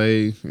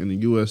 UCLA and the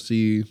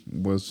USC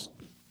was.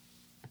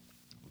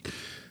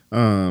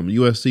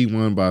 USC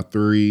won by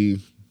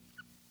 3.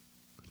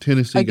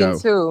 Tennessee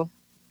Against got who?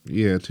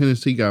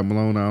 Tennessee got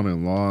blown out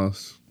and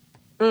lost.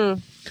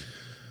 Mm.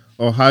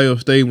 Ohio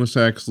State was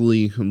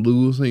actually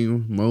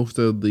losing most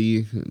of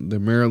the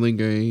Maryland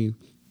game.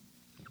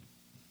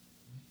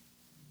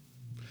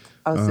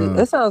 Oh, see,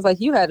 it sounds like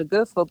you had a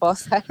good football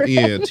Saturday.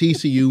 Yeah,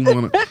 TCU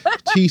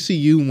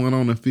won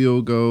on a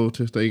field goal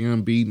to stay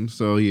unbeaten.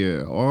 So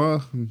yeah,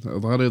 a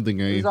lot of the It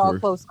was games all were.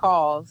 close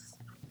calls.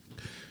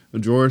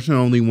 Georgia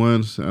only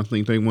won. I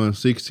think they won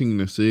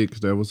 16-6.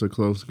 That was a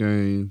close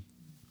game.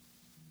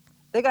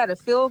 They got a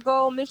field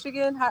goal,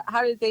 Michigan.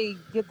 How did they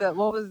get that?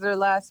 What was their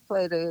last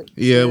play to?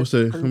 Yeah, it was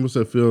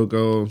a field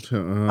goal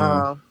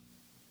to.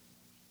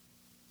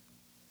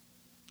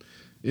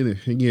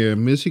 Yeah,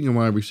 Michigan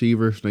wide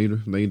receivers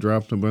they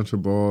dropped a bunch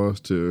of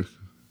balls to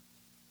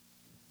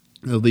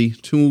at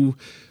least 3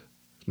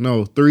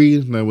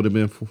 that would have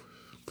been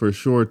for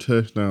sure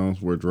touchdowns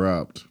were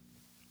dropped.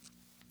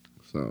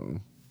 So.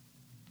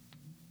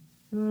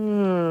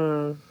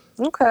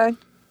 Okay.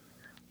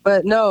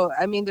 But no,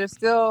 I mean they're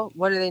still.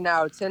 What are they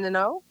now?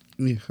 10-0.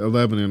 Yeah,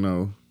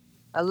 11-0.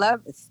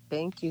 11.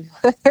 Thank you.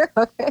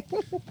 Okay.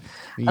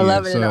 Yeah,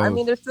 11-0. I so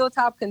mean they're still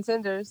top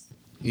contenders.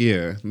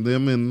 yeah,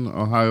 them and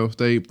Ohio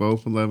State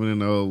both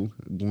 11-0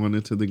 going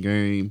into the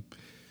game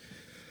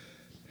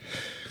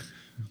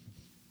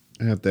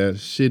at that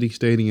shitty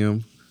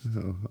stadium,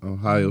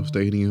 Ohio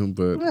Stadium,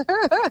 but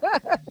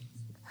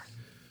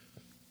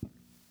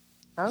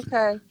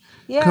Okay.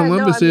 Yeah. Columbus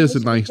No. I mean is it a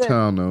should be nice good.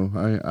 town though.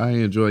 I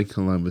enjoy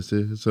Columbus.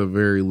 It's a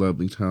very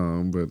lovely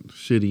town, but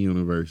shitty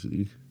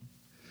university.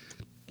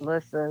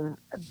 Listen,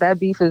 that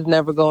beef is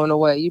never going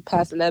away. You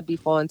passing that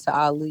beef on to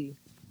Ali.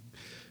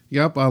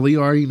 Yep, Ali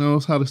already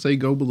knows how to say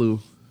 "Go Blue."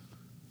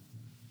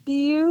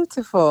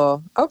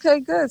 Beautiful. Okay,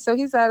 good. So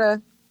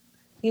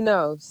he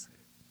knows.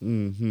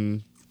 Mm-hmm.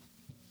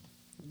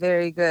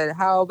 Very good.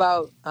 How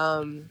about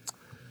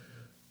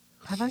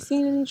have I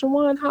seen any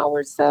Jawan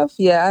Howard stuff?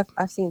 Yeah,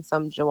 I've seen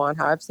some Jawan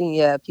Howard. I've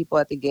seen people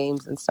at the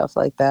games and stuff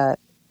like that.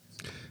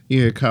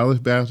 Yeah,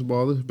 college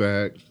basketball is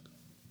back.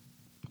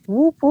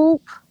 Whoop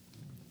whoop.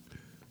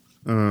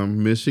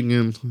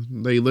 Michigan,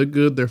 they look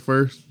good their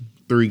first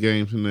 3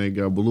 games and they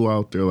got blew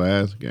out their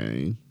last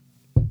game.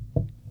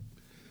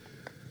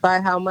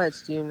 By how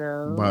much do you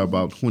know? By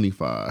about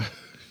 25.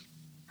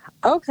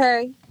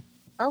 Okay.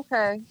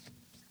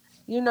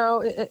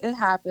 It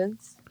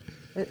happens.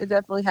 It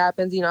definitely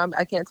happens.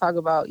 I can't talk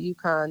about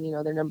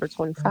UConn. They're number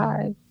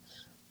 25,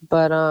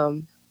 but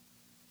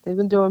they've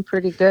been doing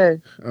pretty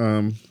good.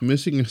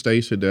 Michigan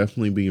State should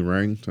definitely be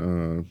ranked.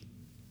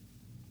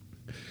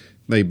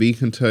 They beat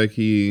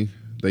Kentucky.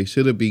 They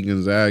should have beat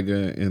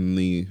Gonzaga in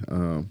the.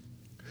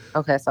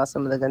 Okay, I saw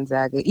some of the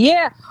Gonzaga.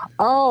 Yeah.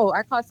 Oh,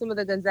 I caught some of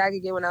the Gonzaga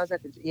game when I was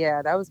at the.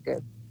 Yeah, that was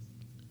good.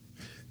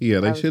 Yeah,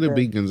 they should have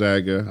beat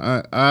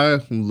Gonzaga.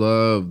 I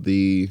love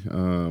the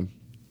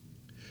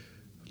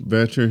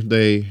Veterans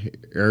Day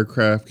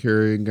aircraft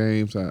carrying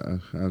games. I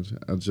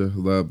just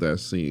love that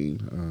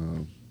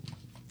scene.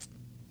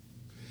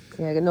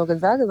 Yeah, no,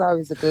 Gonzaga's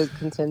always a good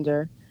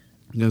contender.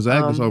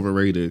 Gonzaga's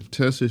overrated.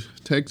 Texas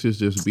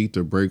just beat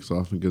the brakes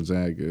off of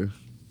Gonzaga.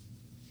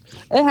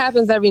 It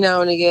happens every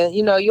now and again.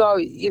 You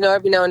always,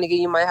 every now and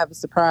again you might have a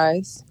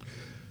surprise.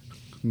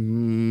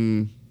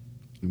 That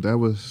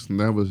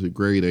was a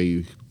grade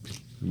A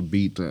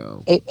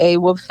beatdown. A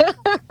whoop.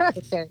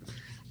 Okay,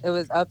 it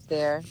was up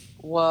there.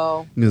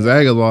 Well,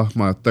 Gonzaga lost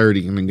by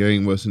 30, and the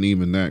game wasn't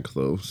even that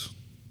close.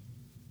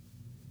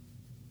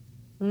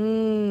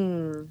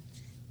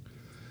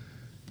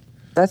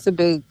 That's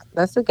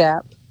a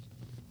gap.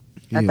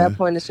 At that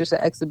point, it's just an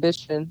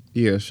exhibition.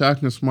 Yeah,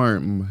 Shaka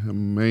Smart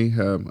may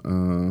have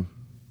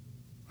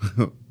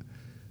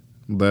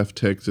left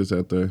Texas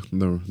at the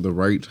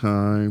right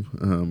time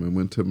and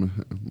went to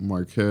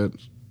Marquette.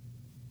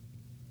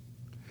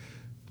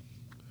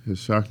 His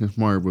Shaka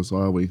Smart was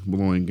always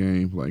blowing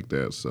games like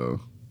that,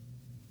 so.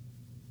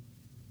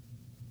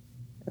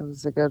 It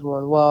was a good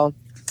one. Well,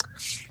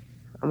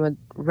 I'm a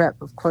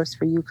rep, of course,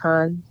 for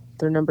UConn.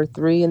 They're number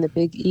 3 in the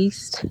Big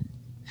East.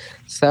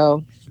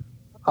 So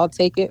I'll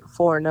take it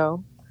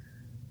 4-0.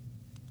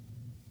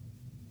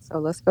 So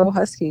let's go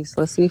Huskies.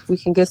 Let's see if we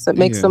can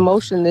make some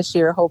motion this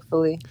year,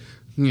 hopefully.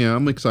 Yeah,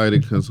 I'm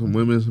excited because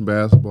women's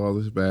basketball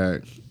is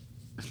back.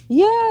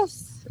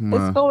 Yes,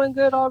 it's going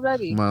good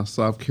already. My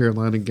South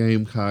Carolina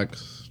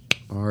Gamecocks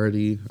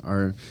already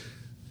are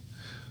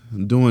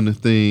doing the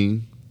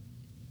thing.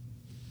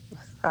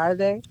 Are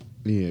they?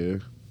 Yeah.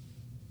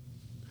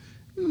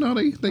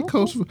 They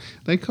coach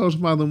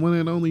by the one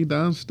and only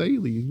Don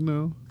Staley.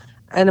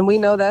 And we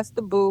know that's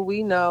the boo.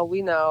 We know,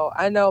 we know.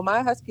 I know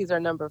my Huskies are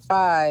number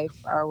 5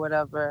 or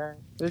whatever.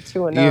 They're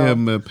 2-0. Yeah,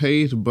 but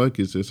Paige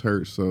Buckets is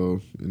hurt,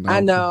 so I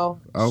know.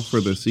 out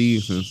for the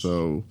season.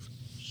 So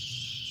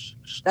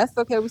That's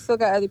okay. We still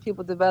got other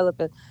people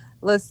developing.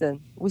 Listen,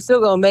 we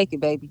still gonna make it,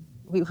 baby.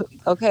 We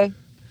okay.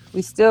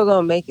 We still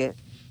gonna make it.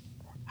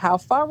 How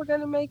far we're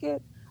gonna make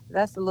it,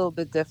 that's a little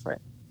bit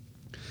different.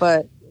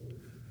 But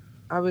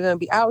are we gonna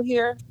be out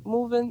here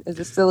moving? Is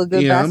it still a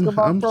good yeah,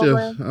 basketball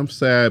program? I'm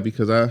sad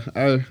because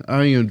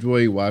I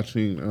enjoy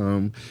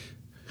watching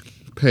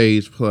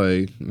Paige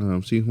play.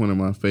 She's one of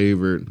my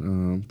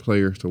favorite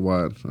players to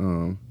watch.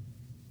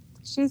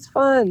 She's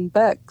fun,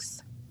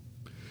 Bex.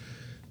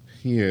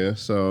 Yeah,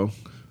 so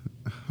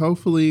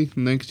hopefully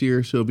next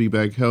year she'll be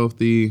back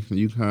healthy.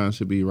 UConn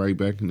should be right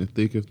back in the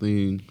thick of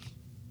things.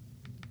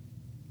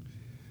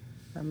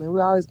 I mean,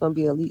 we're always gonna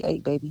be Elite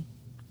Eight, baby.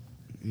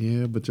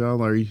 Yeah, but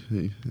y'all are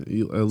Elite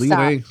Stop.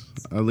 Eight.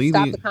 Stop Elite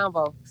the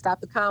convo.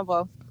 Stop the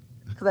convo.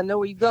 Because I know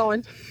where you're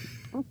going.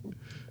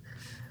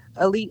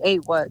 Elite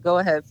Eight, what? Go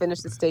ahead.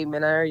 Finish the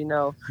statement. I already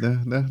know.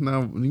 that's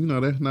not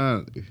that's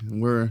not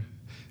where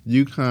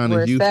UConn Where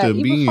is it's used at. to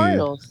Even being.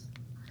 finals.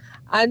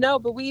 I know,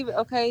 but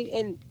okay,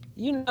 and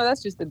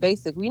that's just the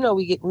basic. We know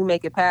we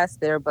make it past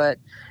there, but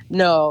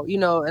no,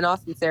 in all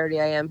sincerity,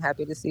 I am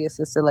happy to see a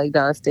sister like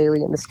Don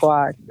Staley in the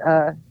squad.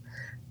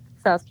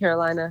 South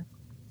Carolina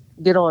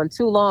get on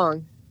too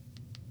long.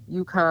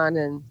 UConn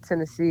and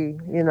Tennessee,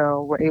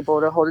 were able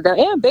to hold it down.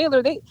 And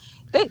Baylor, they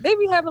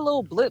be having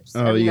little blips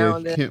Oh every yeah, now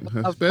and then Kim,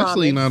 of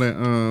especially now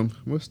promise. that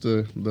what's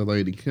the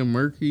lady Kim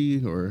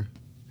Murphy or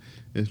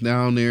is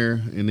down there,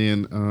 and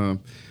then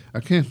I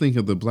can't think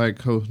of the black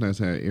coach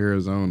that's at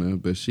Arizona,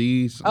 but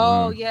she's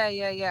Oh yeah.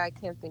 I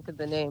can't think of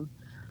the name.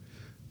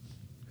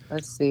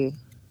 Let's see.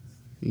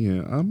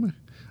 yeah.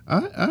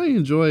 I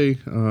enjoy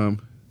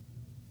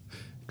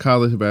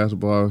college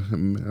basketball,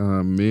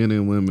 men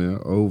and women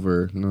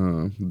over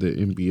the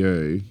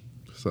NBA.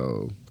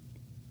 So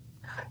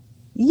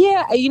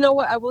Yeah, you know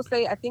what I will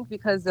say? I think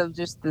because of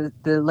just the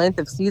length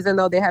of season,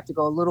 though, they have to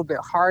go a little bit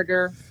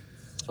harder,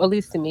 at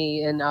least to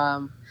me. And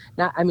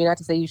not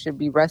to say you should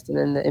be resting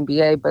in the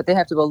NBA, but they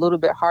have to go a little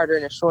bit harder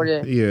in a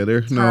shorter yeah,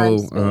 there's time no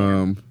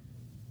span.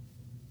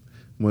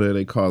 what do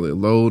they call it?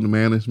 Load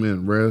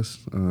management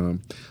rest.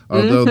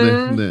 Although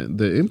Mm-hmm.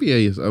 the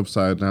NBA is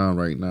upside down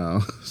right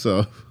now,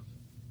 so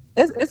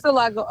It's a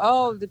lot.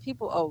 The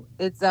people. Oh,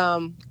 it's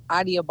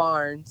Adia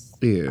Barnes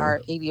yeah.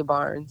 or Adia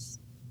Barnes,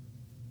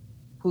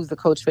 who's the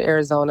coach for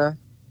Arizona.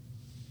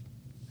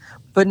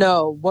 But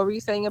no, what were you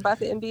saying about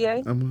the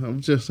NBA?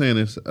 I'm just saying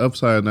it's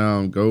upside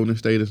down. Golden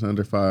State is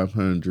under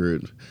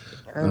 500.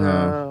 I Uh,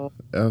 know.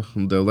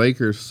 the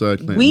Lakers suck.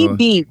 We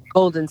beat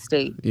Golden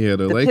State. Yeah,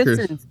 The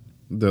Pistons.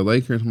 The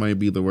Lakers might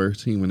be the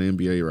worst team in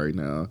the NBA right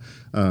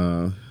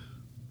now.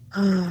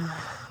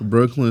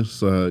 Brooklyn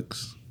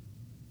sucks.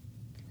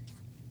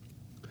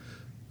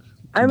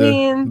 I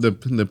mean,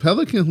 The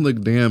Pelicans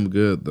look damn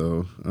good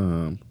though.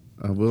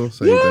 I will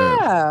say that.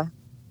 yeah.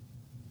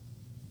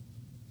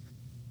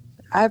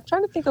 I'm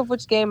trying to think of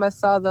which game I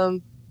saw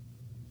them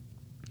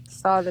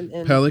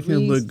in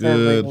Pelicans look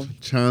good. recently.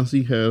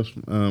 Chauncey has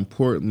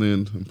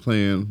Portland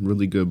playing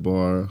really good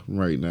ball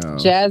right now.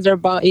 Jazz or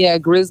yeah,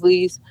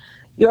 Grizzlies.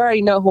 You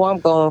already know who I'm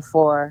going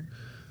for.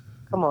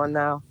 Come on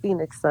now,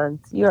 Phoenix Suns.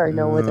 You already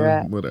know where they're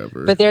at.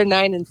 Whatever. But they're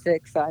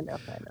 9-6, so I know.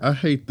 I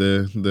hate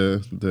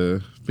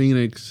the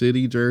Phoenix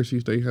City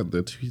jerseys. They have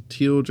the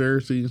teal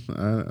jerseys.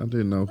 I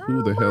didn't know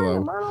who the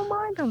hell I don't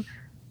mind them.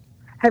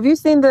 Have you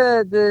seen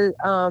the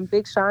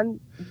Big Sean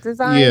Yeah,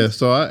 designs?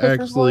 so I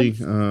Pistons actually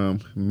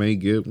ones? may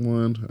get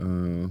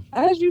one.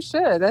 As you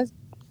should. That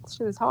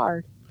shit is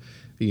hard.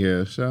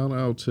 Yeah, shout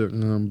out to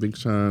Big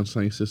Sean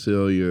Saint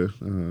Cecilia.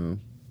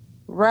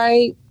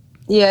 Right?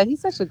 Yeah, he's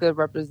such a good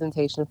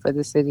representation for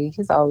the city.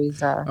 He's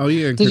always Oh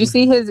yeah, Did you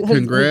see his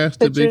congrats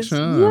to Big pictures?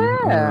 Sean.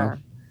 Yeah.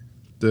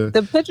 The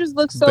The pictures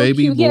look so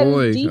baby cute. He had his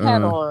boy, D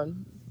hat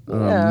on.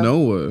 Yeah.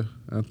 Noah,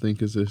 I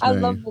think is his I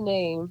name. love the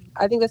name.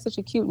 I think that's such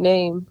a cute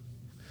name.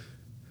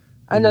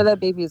 I Yeah. know that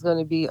baby is going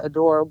to be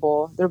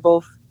adorable. They're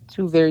both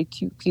two very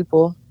cute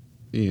people.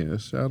 Yeah,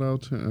 shout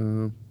out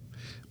to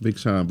Big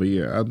Sean. But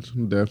yeah, I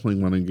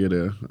definitely want to get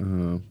a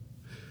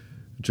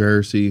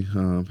jersey.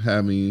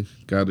 Having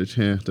got a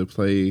chance to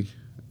play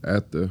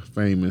at the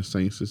famous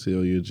Saint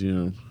Cecilia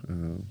gym.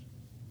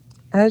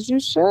 As you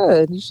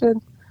should. You should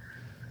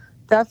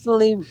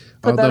definitely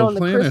put that Although on the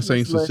playing at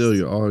Saint Christmas list.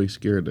 Cecilia always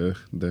scared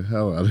the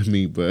hell out of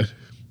me, but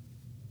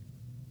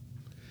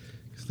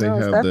they No,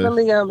 it's have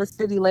definitely a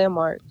city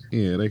landmark.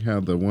 they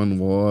have the one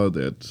wall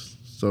that's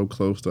so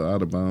close to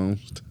out of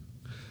bounds.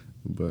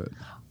 But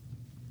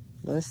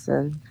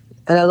Listen.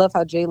 And I love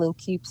how Jalen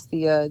keeps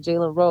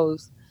Jalen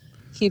Rose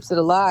keeps it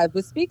alive.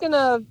 But speaking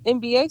of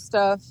NBA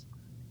stuff,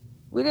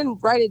 we didn't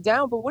write it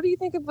down, but what do you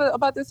think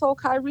about this whole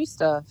Kyrie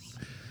stuff?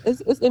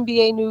 It's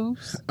NBA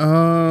news.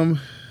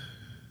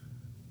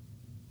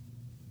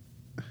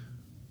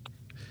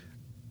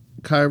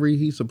 Kyrie,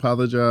 he's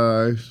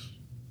apologized.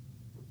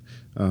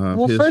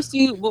 His First, do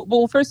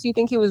you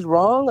think he was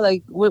wrong?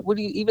 Like, what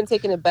do you even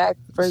taking it back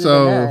further than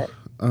so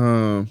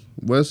that?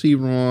 was he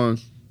wrong?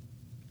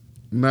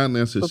 Not For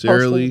posting,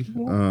 necessarily.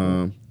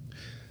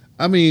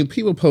 I mean,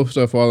 people post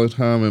stuff all the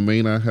time and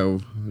may not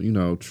have,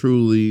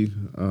 truly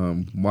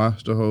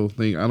watched the whole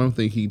thing. I don't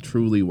think he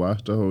truly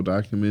watched the whole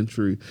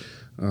documentary.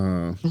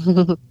 Uh,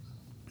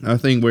 I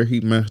think where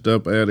he messed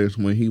up at is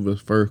when he was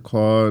first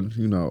called,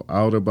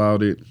 out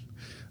about it.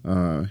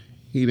 Uh,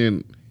 he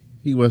didn't.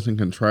 He wasn't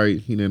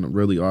contrite. He didn't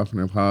really offer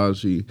an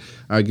apology.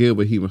 I get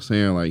what he was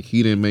saying. Like,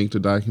 he didn't make the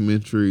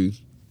documentary.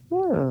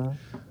 yeah.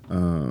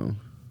 Uh,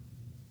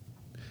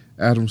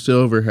 Adam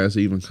Silver has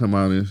even come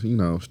out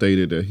and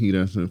stated that he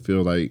doesn't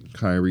feel like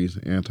Kyrie's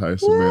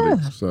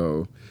anti-Semitic. Yeah.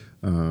 So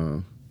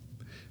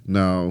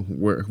now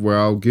where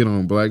I'll get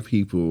on black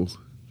people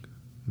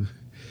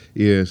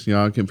is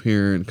y'all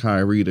comparing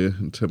Kyrie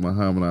to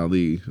Muhammad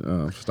Ali.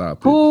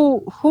 Stop it.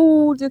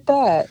 Who did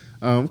that?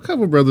 A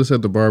couple brothers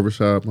at the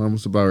barbershop. I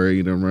was about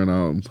ready to run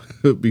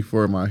out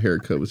before my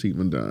haircut was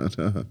even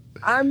done.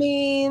 I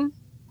mean,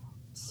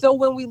 so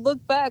when we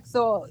look back,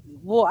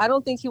 I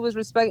don't think he was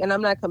and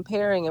I'm not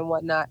comparing and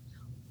whatnot.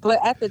 But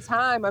at the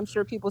time, I'm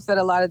sure people said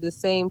a lot of the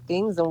same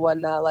things and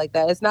whatnot like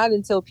that. It's not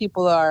until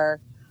people are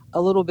a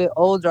little bit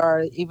older,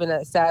 or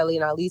even sadly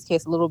in Ali's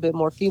case, a little bit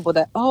more feeble,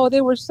 that, oh, they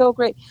were so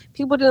great.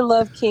 People didn't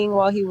love King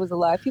while he was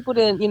alive. People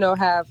didn't,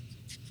 have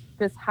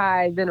this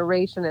high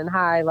veneration and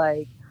high,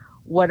 like,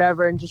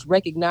 whatever, and just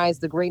recognize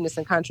the greatness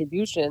and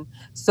contribution.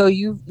 So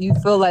you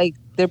feel like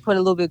they're putting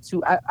a little bit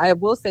too, I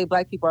will say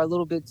black people are a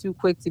little bit too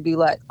quick to be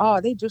like,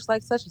 oh, they just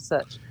like such and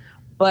such.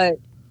 But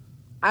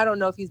I don't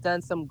know if he's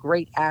done some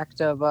great act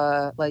of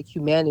like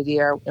humanity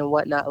and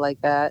whatnot like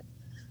that.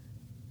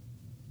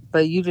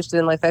 But you just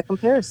didn't like that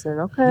comparison,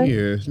 okay?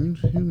 Yeah,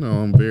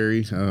 I'm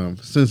very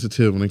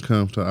sensitive when it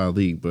comes to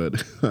Ali,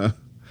 but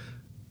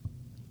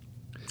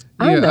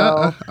I yeah,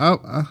 know.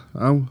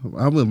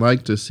 I would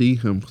like to see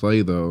him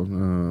play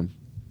though.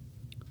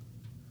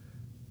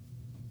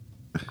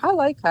 I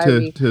like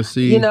Kyrie. To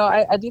see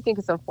I do think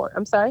it's important.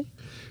 I'm sorry.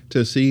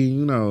 to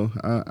see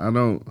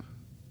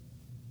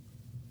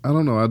I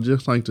don't know. I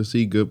just like to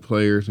see good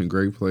players and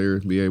great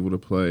players be able to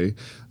play.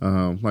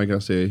 Like I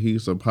said,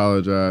 he's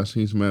apologized.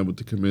 He's met with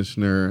the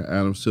commissioner.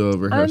 Adam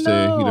Silver has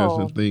said he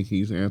doesn't think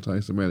he's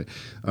anti-Semitic.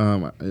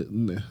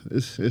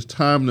 It's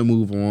time to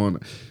move on.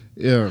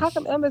 Yeah. How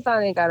come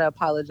Amazon ain't gotta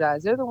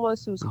apologize? They're the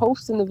ones who's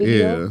hosting the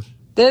video. Yeah.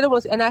 They're the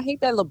ones, and I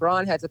hate that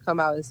LeBron had to come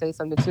out and say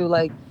something too.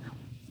 Like,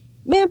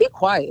 man, be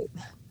quiet.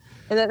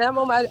 And at that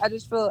moment, I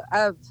just feel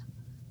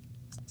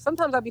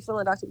sometimes I'll be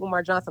feeling Dr.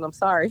 Umar Johnson. I'm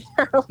sorry,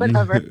 or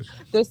whatever.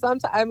 There's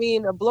sometimes, I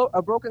mean, a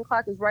broken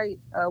clock is right.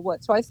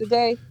 Twice a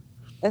day,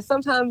 and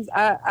sometimes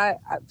I'm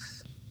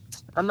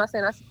not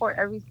saying I support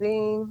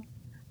everything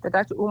that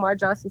Dr. Umar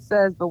Johnson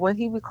says, but when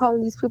he be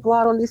calling these people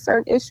out on these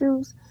certain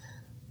issues,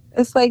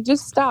 it's like,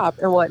 just stop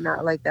and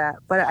whatnot like that.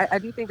 But I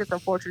do think it's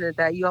unfortunate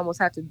that you almost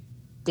have to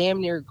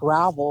damn near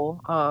grovel,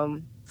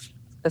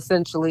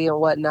 essentially, and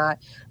whatnot.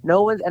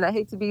 No one, and I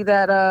hate to be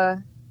that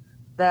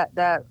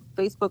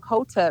Facebook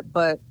hotep,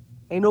 but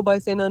ain't nobody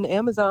saying nothing to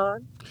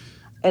Amazon.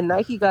 And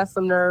Nike got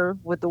some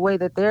nerve with the way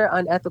that they're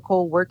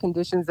unethical work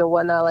conditions and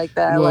whatnot like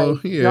that. Well,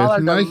 like, y'all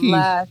are the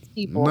last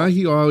people.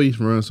 Nike always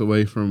runs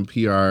away from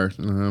PR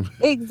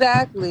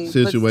exactly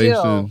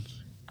situations.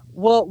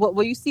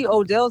 Well, you see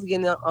Odell's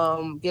getting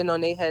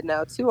on their head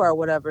now too, or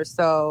whatever.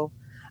 So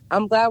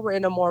I'm glad we're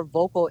in a more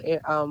vocal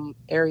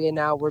area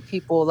now, where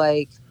people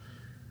like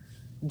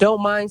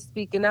don't mind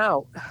speaking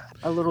out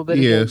a little bit.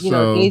 Yeah,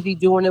 again. Jay-Z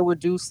doing it with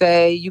Duce.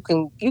 You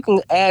can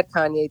add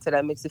Kanye to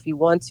that mix if you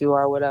want to,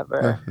 or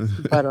whatever.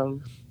 But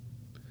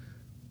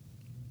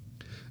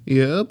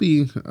yeah, it'll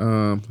be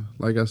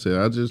like I said.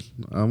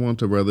 I want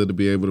the brother to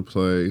be able to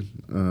play.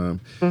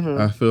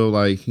 I feel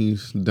like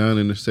he's done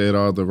and said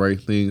all the right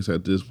things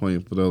at this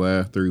point for the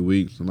last 3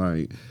 weeks.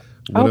 Like,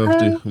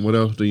 what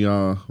else do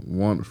y'all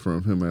want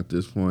from him at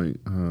this point?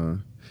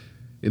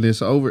 And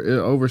it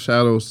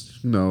overshadows,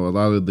 a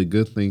lot of the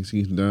good things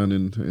he's done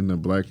in the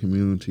black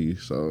community.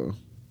 So,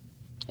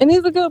 and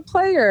he's a good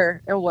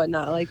player and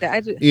whatnot like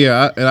that.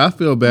 I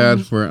feel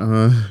bad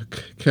for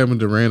Kevin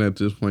Durant at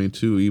this point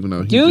too. Even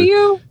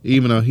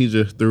though he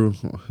just threw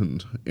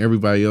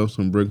everybody else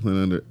in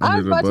Brooklyn under the bus. I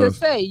was about to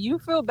say, you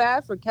feel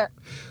bad for Kevin.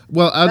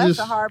 Well, that's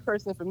a hard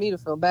person for me to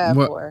feel bad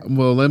for.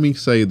 Well, let me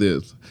say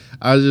this.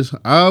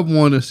 I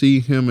want to see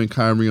him and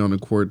Kyrie on the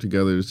court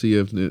together to see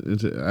if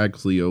it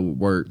actually will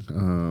work.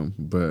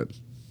 But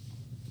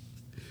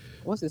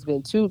what's this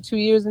been 2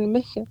 years in the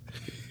making?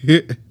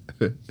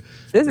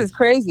 This is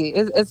crazy.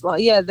 It's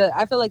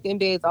I feel like the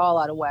NBA is all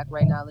out of whack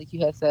right now, like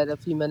you had said a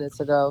few minutes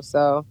ago.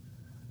 So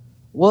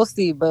we'll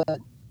see. But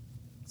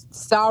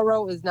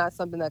sorrow is not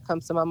something that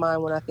comes to my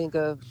mind when I think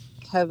of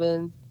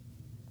Kevin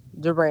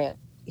Durant.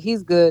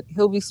 He's good.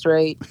 He'll be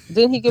straight.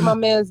 Didn't he get my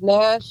man's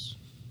Nash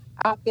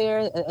out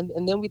there?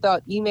 And then we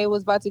thought Ime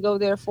was about to go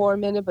there for a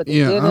minute, but they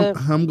didn't.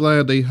 I'm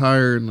glad they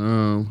hired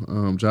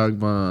Jacques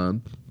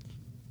Vaughn.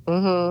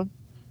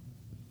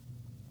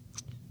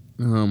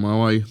 I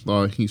always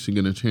thought he should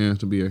get a chance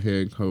to be a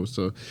head coach.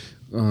 So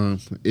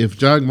if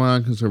Jock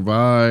Vaughn can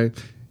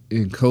survive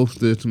and coach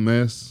this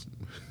mess,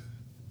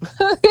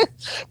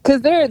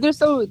 because they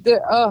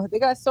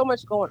got so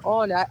much going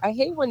on. I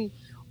hate when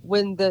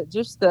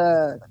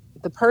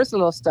the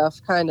personal stuff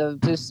kind of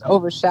just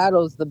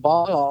overshadows the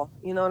ball.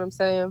 You know what I'm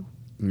saying?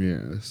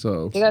 yeah.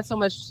 So They got so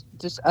much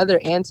just other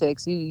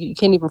antics. You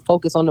can't even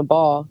focus on the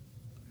ball.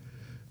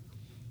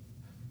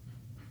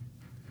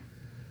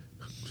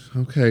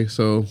 okay.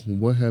 So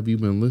what have you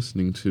been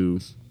listening to?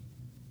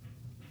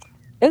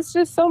 It's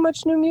just so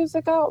much new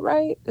music out,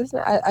 right?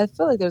 I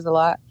feel like there's a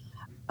lot.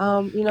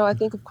 I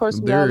think of course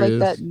we all There like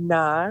that is.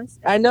 Nas.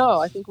 I know.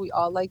 I think we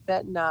all like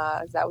that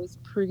Nas. That was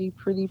pretty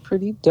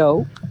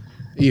dope.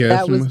 Yeah,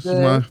 That was it's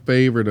my good.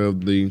 favorite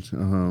of the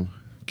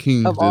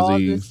King's Of all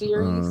the disease.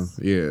 series.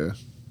 Yeah,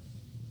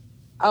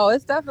 Oh,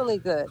 it's definitely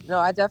good. No,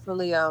 I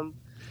definitely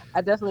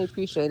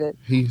appreciate it.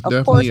 he's Of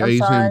course, definitely I'm aging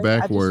sorry.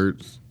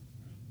 backwards.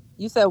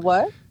 You said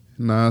what?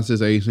 Nas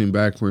is aging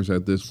backwards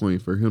at this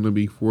point. For him to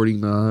be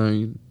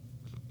 49,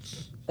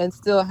 And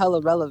still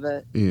hella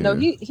relevant. No,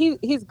 yeah,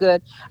 he's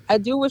good. I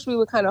do wish we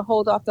would kind of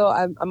hold off though.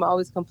 I'm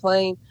always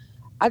complaining.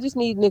 I just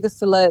need niggas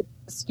to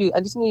I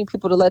just need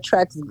people to let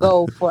tracks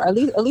go for at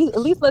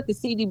least let the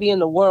CD be in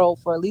the world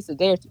for at least a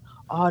day or two.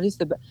 Oh, this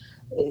the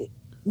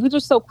we're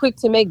just so quick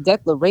to make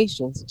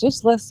declarations.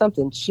 Just let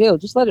something chill.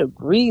 Just let it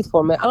breathe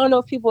for a minute. I don't know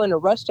if people are in a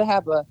rush to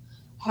have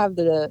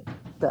the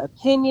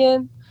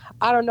opinion.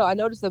 I don't know. I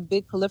noticed a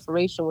big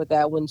proliferation with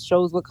that when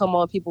shows would come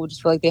on. People would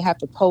just feel like they have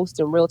to post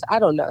in real time. I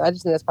don't know. I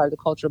just think that's part of the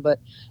culture. But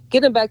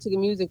getting back to the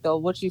music though,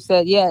 what you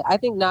said, yeah, I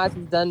think Nas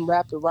has done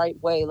rap the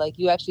right way. Like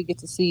you actually get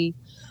to see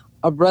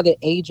a brother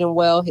aging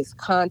well. His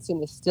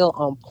content is still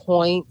on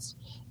point.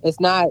 It's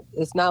not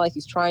like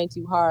he's trying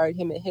too hard.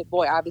 Him and Hit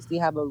Boy obviously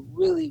have a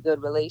really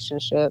good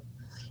relationship.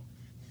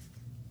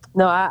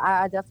 No,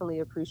 I definitely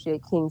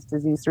appreciate King's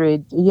Disease 3.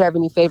 Do you have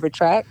any favorite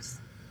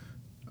tracks?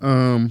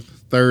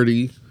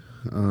 30.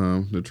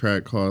 The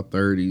track called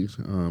 30s.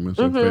 It's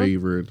a Mm-hmm.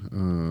 favorite.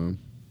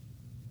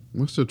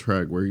 What's the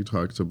track where he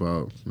talks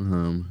about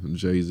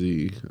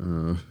Jay-Z?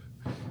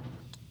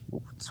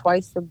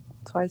 Twice the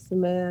twice a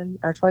man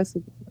or twice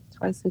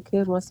a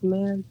kid, once a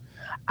man.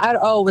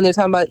 When they're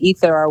talking about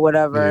ether or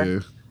whatever. Yeah,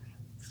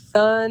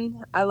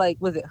 Son, I like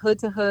was it Hood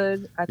to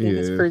Hood? I think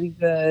it's yeah. pretty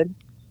good.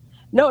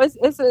 No, it's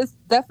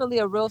definitely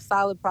a real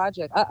solid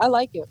project. I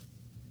like it.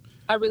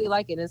 I really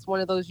like it. It's one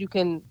of those you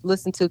can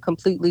listen to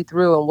completely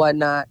through and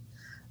whatnot.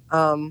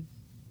 Um,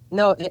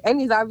 no,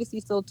 and he's obviously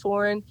still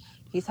touring.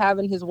 He's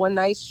having his one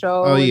night Oh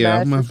show in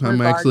yeah, Madison Square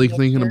I'm actually Garden next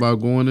thinking year.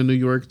 about going to New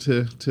York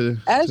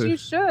As to. you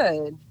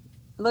should.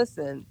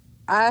 Listen,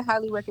 I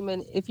highly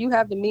recommend if you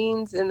have the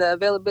means and the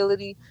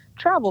availability,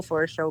 travel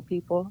for a show,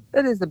 people.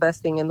 It is the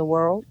best thing in the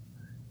world.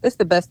 It's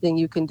the best thing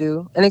you can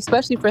do. And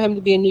especially for him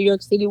to be in New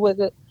York City with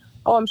it.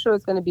 Oh, I'm sure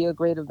it's going to be a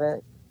great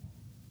event.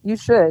 You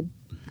should.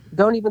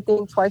 Don't even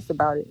think twice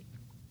about it.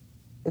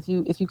 If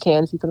you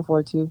can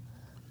afford to.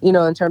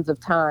 In terms of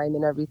time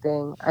and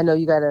everything. I know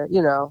you got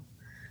to,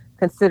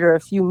 consider a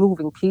few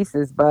moving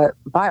pieces, but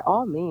by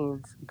all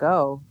means,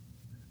 go.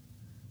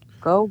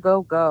 Go,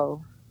 go,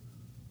 go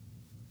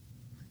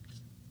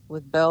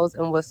with bells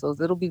and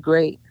whistles. It'll be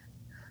great.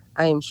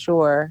 I am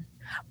sure.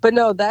 But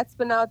no, that's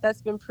been out.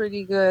 That's been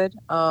pretty good.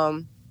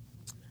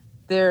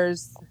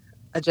 There's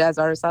a jazz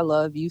artist I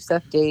love,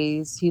 Yusef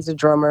Days. He's a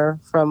drummer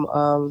from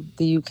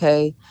the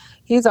UK.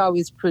 He's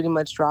always pretty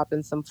much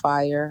dropping some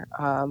fire.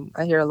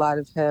 I hear a lot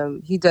of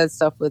him. He does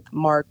stuff with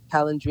Mark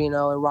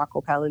Palladino and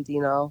Rocco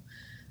Palladino.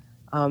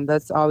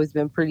 That's always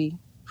been pretty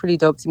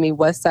dope to me.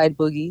 West Side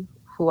Boogie,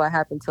 who I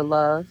happen to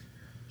love.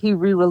 He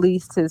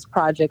re-released his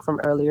project from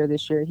earlier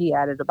this year. He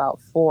added about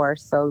 4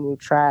 new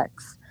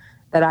tracks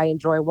that I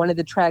enjoy. One of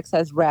the tracks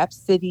has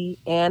Rhapsody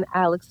and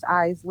Alex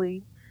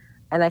Isley,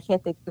 and I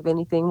can't think of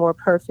anything more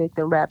perfect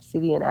than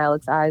Rhapsody and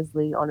Alex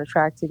Isley on a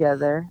track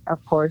together.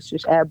 Of course,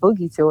 just add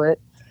Boogie to it,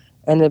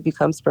 and it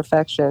becomes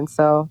perfection.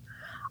 So,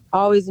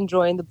 always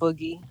enjoying the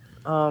Boogie.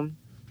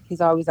 He's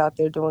always out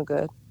there doing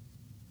good.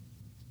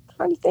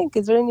 Trying to think,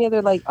 is there any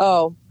other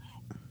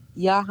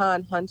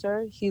Jahan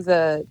Hunter? He's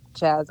a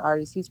jazz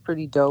artist. He's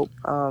pretty dope.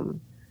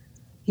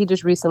 He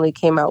just recently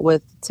came out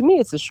with, to me,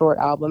 it's a short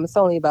album. It's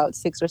only about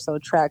 6 or so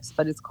tracks,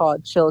 but it's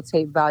called Chill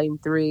Tape Volume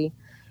 3.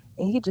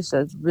 And he just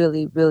does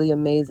really, really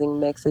amazing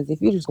mixes. If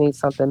you just need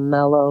something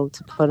mellow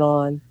to put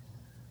on,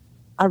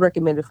 I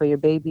recommend it for your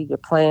baby, your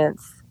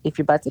plants. If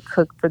you're about to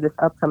cook for this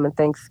upcoming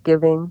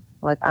Thanksgiving,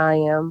 like I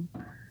am,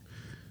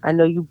 I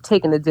know you've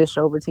taken the dish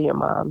over to your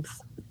mom's,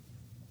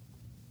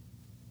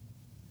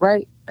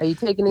 right? Are you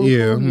taking any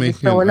Yeah, food? I'm You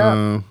just making showing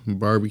up?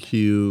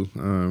 barbecue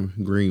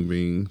green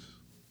beans.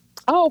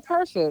 Oh,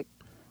 perfect.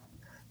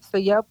 So,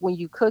 yep, when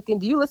you cooking,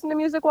 do you listen to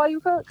music while you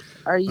cook?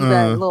 Or are you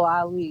that Uh, little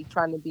Ali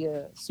trying to be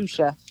a sous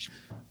chef?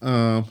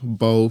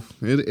 Both.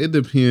 It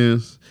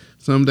depends.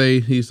 Some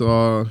days he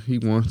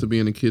wants to be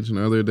in the kitchen.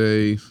 Other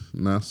days,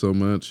 not so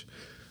much.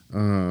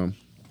 Um,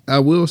 I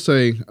will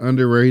say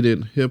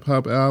underrated hip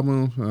hop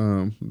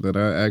album that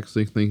I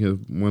actually think is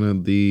one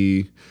of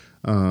the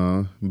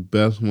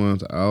Best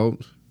ones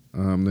out.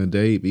 The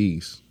Dave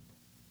East.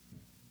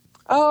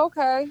 Oh,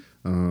 okay.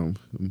 Um,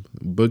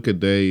 Booker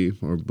Dave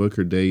or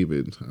Booker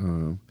David. I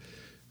don't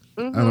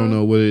Mm-hmm.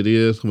 know what it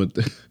is with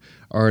the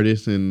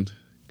artists, and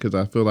because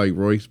I feel like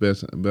Roy's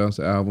best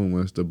album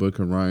was the Book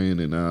of Ryan,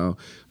 and now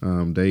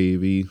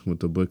Dave East with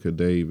the Book of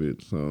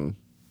David. So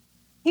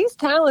He's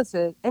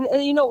talented, and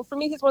you know, for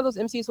me, he's one of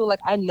those MCs who like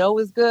I know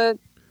is good,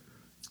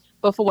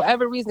 but for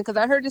whatever reason, because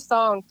I heard his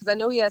song, because I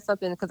know he has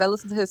something, because I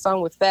listened to his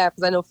song with Fab,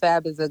 because I know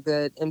Fab is a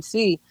good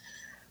MC.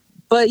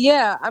 But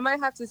yeah, I might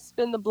have to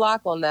spin the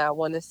block on that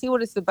one and see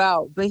what it's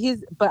about. But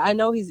I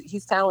know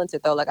he's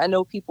talented though. Like I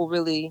know people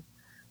really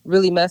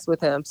mess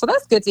with him. So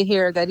that's good to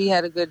hear that he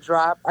had a good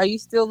drop. Are you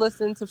still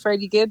listening to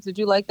Freddie Gibbs? Did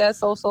you like that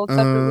Sold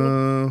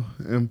Separately?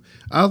 and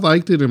I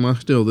liked it. Am I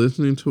still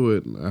listening to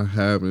it? I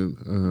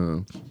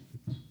haven't.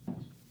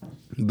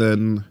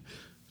 Then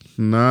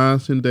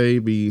Nas and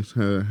Davies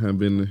have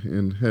been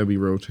in heavy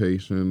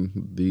rotation.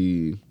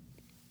 The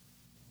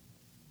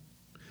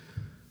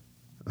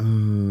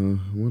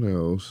what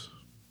else?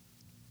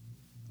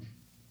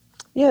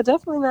 Yeah,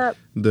 definitely not.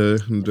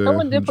 The No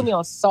one did put me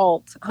on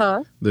Salt,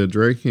 huh? the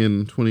Drake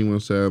and 21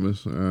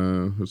 Savage.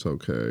 It's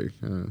okay.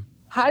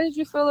 How did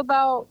you feel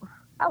about?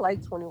 I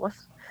like 21.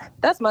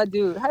 That's my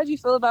dude. How did you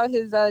feel about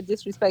his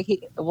disrespect?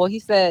 He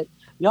said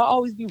y'all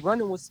always be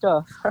running with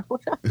stuff.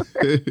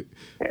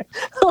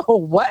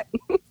 What?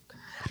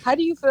 How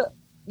do you feel?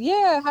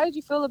 Yeah, how did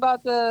you feel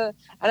about the?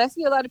 And I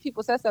see a lot of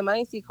people said something. I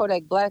didn't see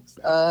Kodak Black's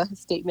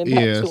statement back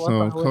Yeah, to him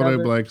so or Kodak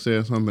whatever. Black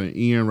said something.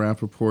 Ian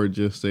Rappaport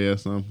just said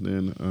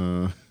something.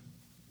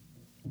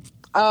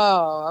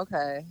 Oh,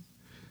 okay.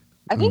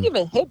 I think Uh,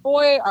 even Hit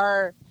Boy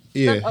or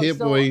yeah, some. Oh, Hit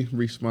so Boy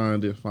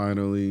responded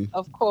finally.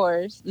 of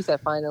course you said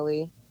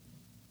finally.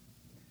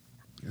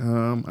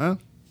 I,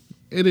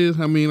 it is.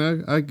 I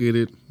mean, I get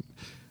it.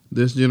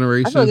 This I feel like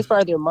generation. it's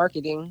part of their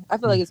marketing. I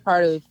feel like it's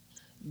part of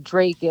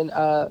Drake and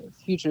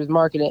Future's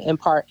marketing in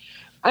part.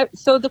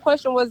 So the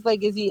question was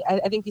like, is he?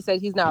 I think he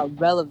said he's not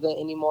relevant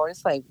anymore.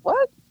 It's like,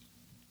 what?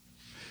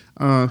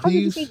 How could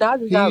you say He's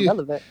Nas is not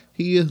relevant?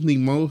 he is the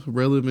most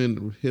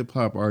relevant hip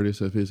hop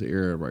artist of his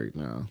era right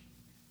now.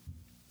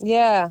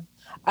 Yeah,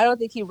 I don't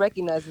think he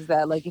recognizes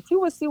that. Like, if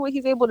you would see what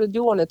he's able to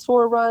do on a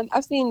tour run,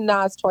 I've seen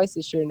Nas twice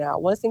this year now,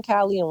 once in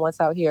Cali and once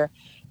out here,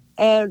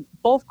 and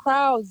both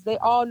crowds they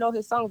all know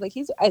his songs. Like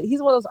he's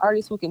one of those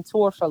artists who can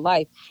tour for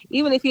life,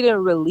 even if he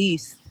didn't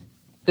release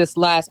this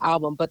last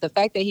album. But the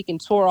fact that he can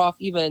tour off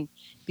even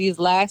these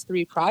last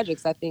three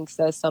projects, I think,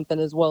 says something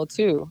as well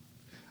too.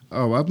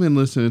 Oh, I've been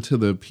listening to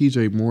the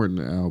PJ Morton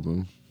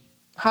album.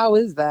 How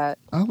is that?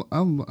 I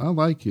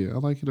like it. I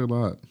like it a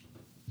lot.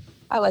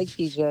 I like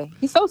PJ.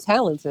 He's so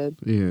talented,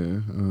 Yeah.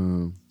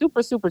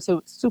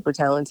 super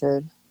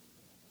talented.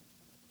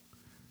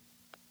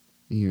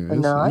 Yeah. But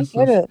no, I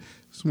get it.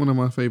 It's one of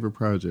my favorite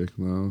projects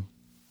now.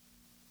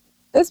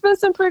 It's been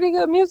some pretty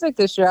good music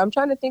this year. I'm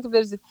trying to think if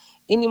there's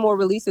any more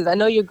releases. I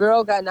know your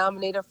girl got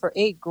nominated for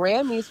 8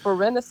 Grammys for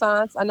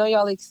Renaissance. I know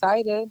y'all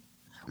excited,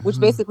 which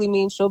Uh, basically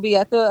means she'll be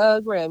at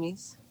the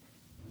Grammys.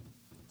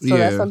 So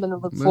that's yeah. something to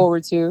look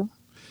forward to.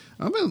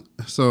 I've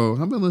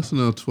been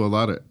listening to a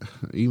lot of,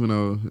 even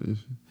though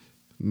it's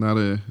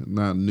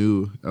not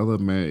new, Ella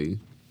May.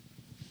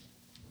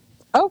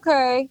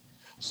 Okay.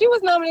 She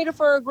was nominated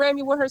for a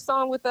Grammy with her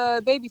song with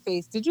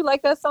Babyface. Did you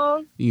like that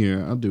song?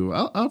 Yeah, I do.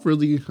 I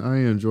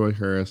enjoy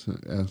her as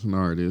an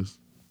artist.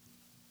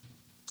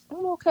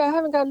 Oh, okay. I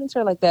haven't gotten into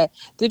her like that.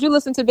 Did you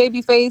listen to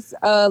Babyface,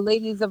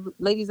 Ladies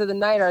of the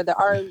Night, or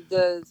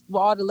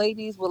all the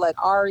ladies with like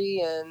Ari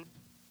and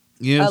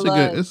Yeah, Ella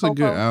and it's a good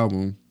Coco?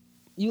 album.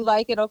 You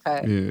like it?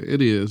 Okay. Yeah,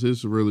 it is.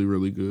 It's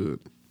really good.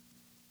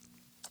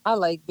 I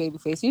like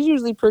Babyface. He's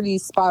usually pretty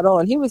spot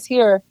on. He was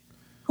here.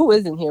 Who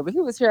isn't here? But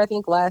he was here, I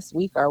think, last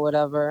week or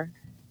whatever.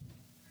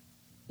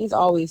 He's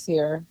always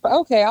here. But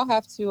okay, I'll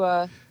have to.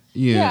 Yeah,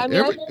 Yeah, I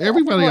mean, I think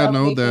everybody more I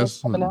know elevation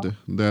is coming out.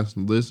 that's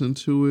listened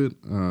to it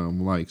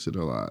likes it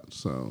a lot.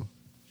 So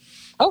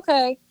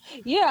Okay,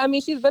 yeah, I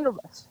mean, she's been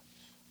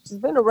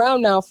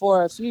around now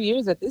for a few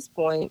years at this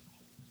point.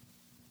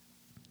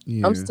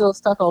 I'm yeah, still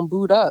stuck on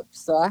Boot Up,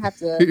 so I have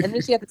to. And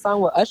then she had the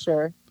song with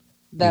Usher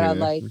that I yeah.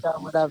 liked or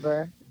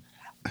whatever.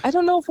 I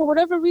don't know for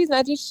whatever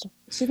reason. She's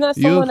not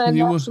You someone I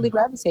you naturally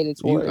gravitated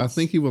I towards.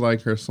 think you would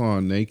like her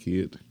song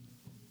 "Naked."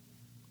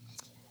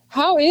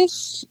 How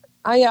is she?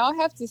 Yeah, I'll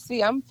have to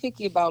see. I'm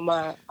picky about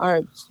my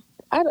R.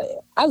 I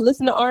I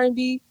listen to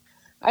R&B,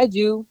 I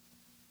do,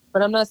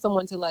 but I'm not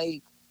someone to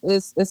like.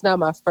 It's not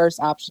my first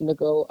option to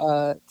go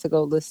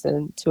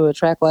listen to a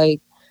track like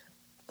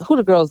who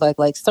the girls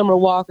like Summer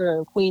Walker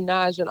and Queen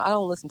Naja. I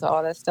don't listen to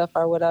all that stuff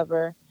or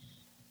whatever.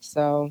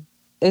 So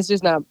it's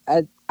just not.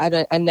 I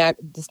don't.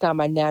 It's not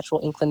my natural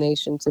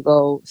inclination to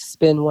go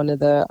spin one of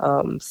the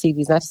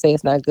CDs. Not to say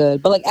it's not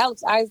good, but like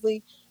Alex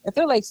Isley, if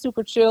they're like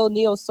super chill,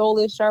 neo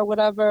soulish or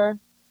whatever,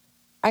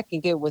 I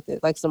can get with it.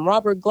 Like some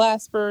Robert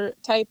Glasper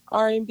type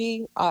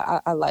R&B,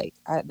 I like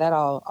that.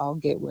 I'll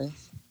get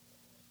with.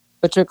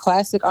 But your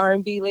classic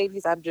R&B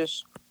ladies, I'm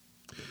just,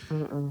 I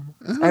Uh,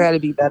 got to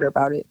be better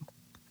about it.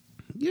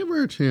 Give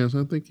her a chance.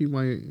 I think you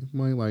might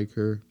like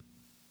her.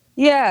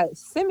 Yeah,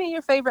 send me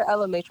your favorite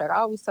LMA track. I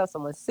always tell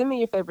someone, send me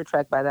your favorite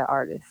track by that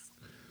artist.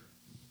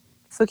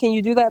 So can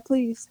you do that,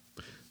 please?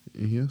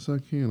 Yes, I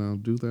can. I'll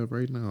do that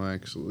right now.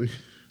 Actually.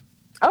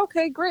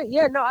 Okay, great.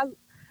 Yeah, no, I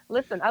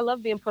listen. I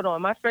love being put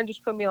on. My friend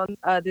just put me on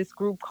this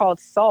group called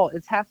Soul.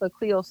 It's half a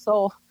Cleo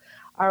Soul,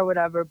 or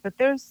whatever. But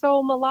they're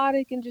so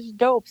melodic and just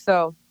dope.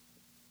 So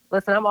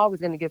listen, I'm always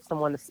going to give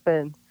someone a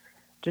spin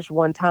just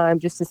one time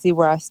just to see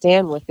where I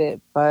stand with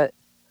it. But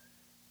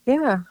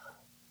yeah,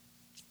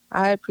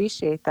 I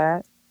appreciate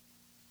that.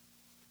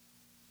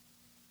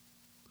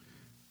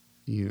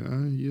 Yeah,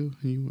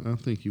 I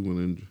think you will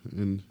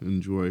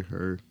enjoy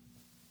her.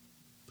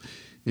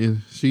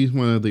 And she's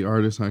one of the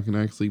artists I can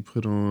actually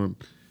put on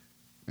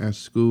at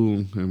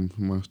school, and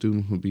my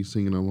students will be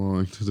singing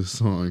along to the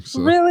song. So,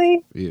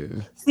 Really? yeah,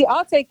 See,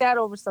 I'll take that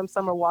over some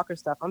Summer Walker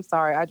stuff. I'm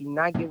sorry, I do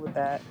not get with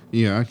that.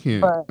 yeah, I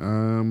can't. But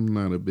I'm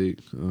not a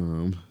big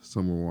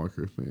Summer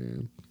Walker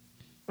fan.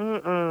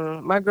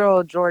 my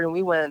girl Jordan,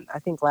 we went, I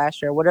think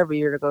last year, whatever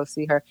year to go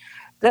see her.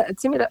 That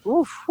to me, that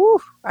oof,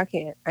 oof, I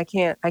can't.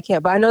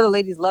 But I know the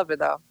ladies love her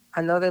though.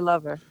 I know they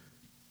love her.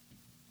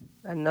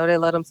 I know they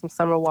let them some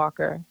Summer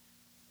Walker.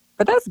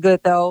 But that's good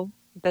though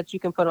that you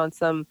can put on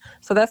some.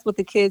 So that's what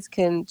the kids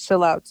can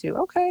chill out to.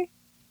 Okay,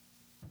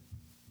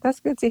 that's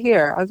good to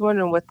hear. I was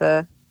wondering what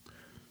to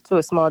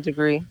a small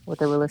degree, what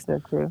they were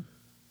listening to.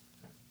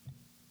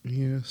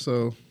 Yeah,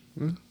 so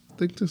I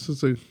think this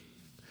is a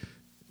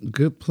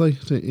good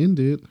place to end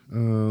it.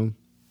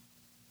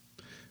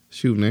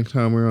 Shoot, next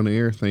time we're on the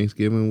air,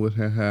 Thanksgiving would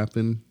have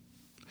happened.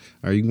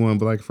 Are you going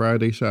Black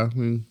Friday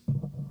shopping?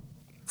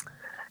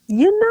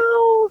 You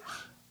know,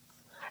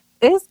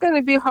 it's going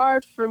to be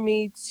hard for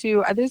me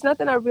to. There's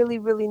nothing I really,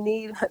 really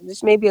need.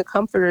 Just maybe a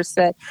comforter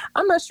set.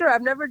 I'm not sure.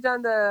 I've never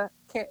done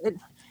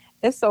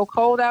it's so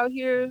cold out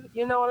here.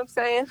 You know what I'm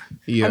saying? I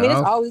Yeah, mean, it's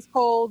always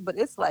cold, but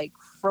it's like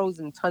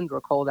frozen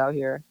tundra cold out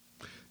here.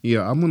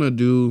 I'm gonna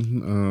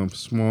do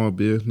small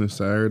business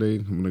Saturday.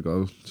 I'm gonna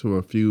go to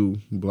a few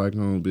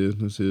black-owned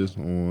businesses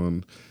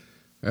on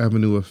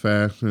Avenue of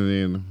Fashion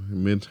in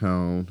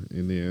Midtown,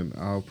 and then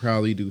I'll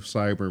probably do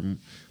Cyber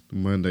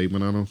Monday,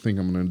 but I don't think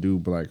I'm gonna do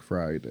Black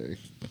Friday.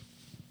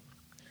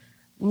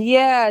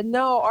 Yeah,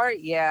 no, art.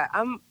 Yeah,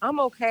 I'm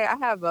okay. I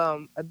have a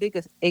big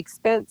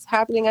expense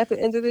happening at the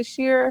end of this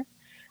year.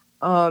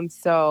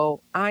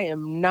 So I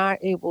am not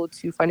able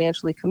to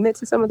financially commit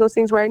to some of those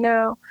things right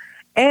now.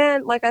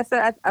 And like I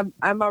said,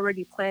 I'm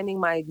already planning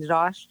my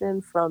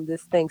exhaustion from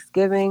this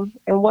Thanksgiving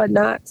and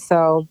whatnot.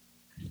 So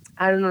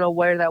I don't know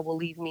where that will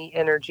leave me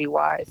energy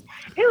wise.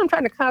 And I'm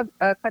trying to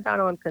cut down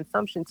on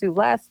consumption too.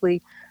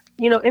 Lastly,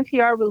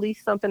 NPR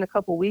released something a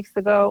couple weeks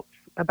ago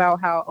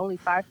about how only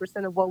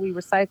 5% of what we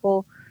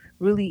recycle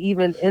really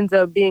even ends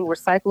up being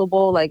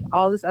recyclable. Like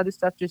all this other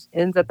stuff just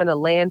ends up in a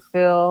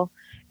landfill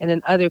and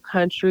in other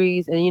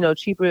countries. And,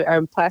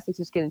 cheaper, plastics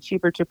is getting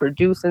cheaper to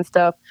produce and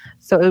stuff.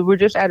 So we're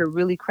just at a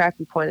really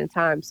crappy point in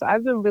time. So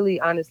I've been really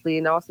honestly,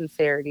 in all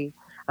sincerity,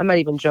 I'm not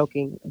even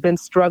joking, been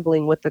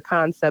struggling with the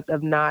concept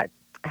of not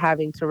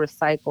having to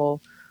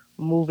recycle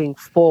moving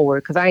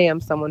forward because I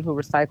am someone who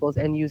recycles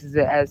and uses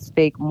it as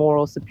fake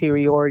moral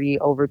superiority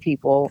over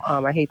people.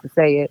 I hate to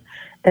say it.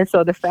 And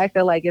so the fact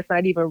that like it's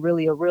not even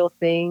really a real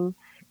thing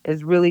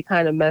is really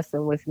kind of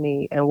messing with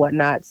me and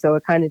whatnot. So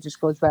it kind of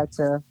just goes back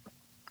to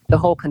the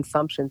whole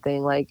consumption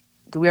thing. Like,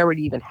 do we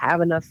already even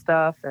have enough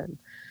stuff? And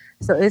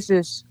so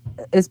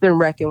it's been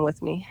wrecking with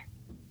me.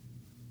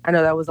 I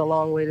know that was a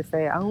long way to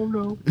say I don't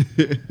know.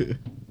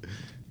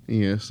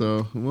 Yeah,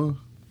 so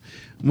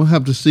we'll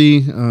have to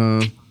see.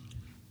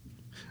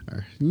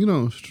 You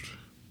know,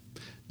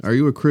 are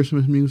you a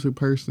Christmas music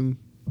person?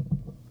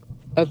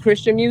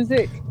 Christian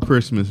music?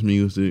 Christmas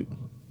music.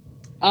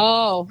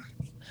 Oh,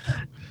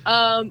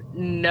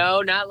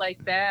 no, not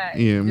like that.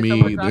 Yeah, Did me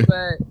someone either. drop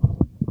a?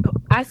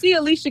 I see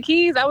Alicia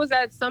Keys. I was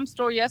at some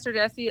store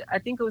yesterday. I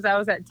think I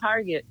was at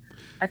Target.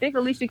 I think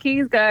Alicia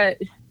Keys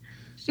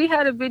she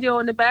had a video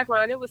in the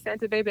background. It was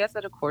Santa Baby. I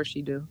said, of course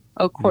she do.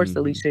 Of course Hmm.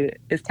 Alicia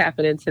is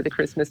tapping into the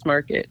Christmas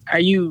market. Are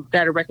you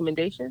got a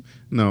recommendation?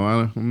 No,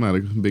 I'm not a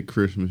big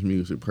Christmas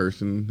music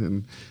person,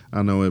 and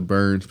I know it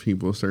burns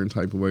people a certain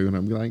type of way, and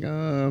I'm like,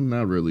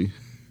 not really.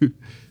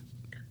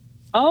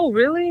 Oh,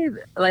 really?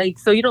 Like,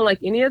 so you don't like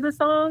any of the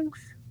songs?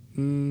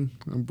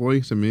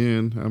 Boys and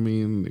men. I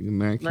mean,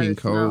 Nat Let King us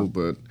Cole, know.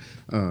 but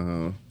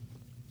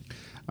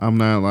I'm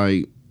not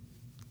like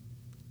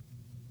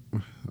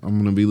I'm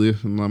gonna be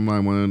listening. I'm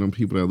not one of them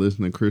people that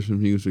listen to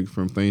Christmas music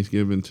from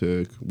Thanksgiving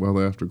to well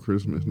after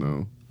Christmas.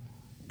 No.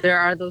 There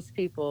are those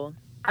people.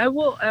 I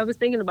was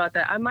thinking about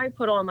that. I might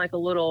put on like a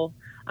little,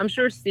 I'm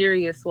sure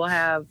Sirius will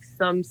have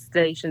some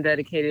station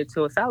dedicated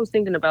to it. So I was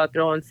thinking about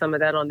throwing some of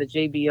that on the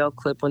JBL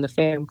clip when the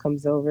fam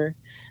comes over,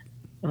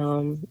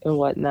 and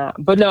whatnot.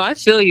 But no, I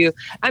feel you.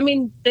 I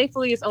mean,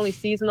 thankfully it's only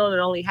seasonal and it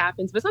only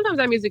happens. But sometimes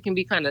that music can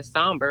be kind of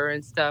somber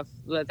and stuff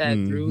like that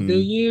through the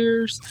Mm-hmm.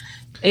 years.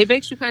 It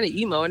makes you kind of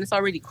emo, and it's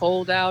already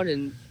cold out,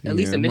 and at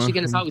least Yeah, in my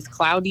Michigan it's always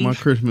cloudy. my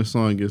Christmas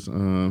song is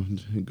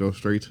 "Go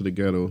Straight to the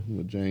Ghetto"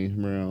 with James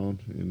Brown,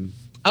 and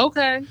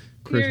Okay.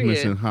 Christmas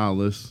in Period.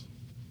 Hollis.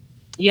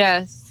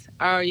 Yes.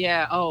 Oh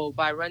yeah. Oh,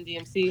 by Run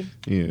DMC.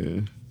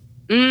 Yeah.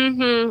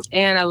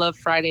 And I love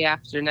Friday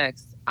After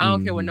Next. I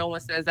don't care what Mm-hmm. no one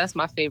says. That's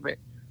my favorite.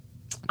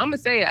 I'm gonna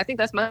say it. I think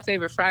that's my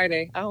favorite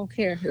Friday. I don't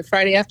care. The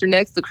Friday After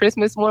Next, the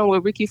Christmas one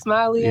with Ricky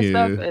Smiley and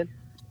stuff, Yeah. and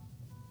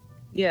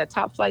yeah,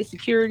 Top Flight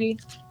Security.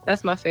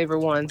 That's my favorite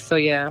one. So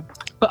yeah.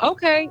 But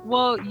okay,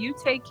 well, you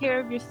take care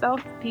of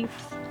yourself, peeps.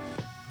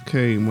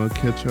 Okay, we'll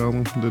catch y'all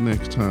the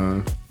next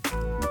time.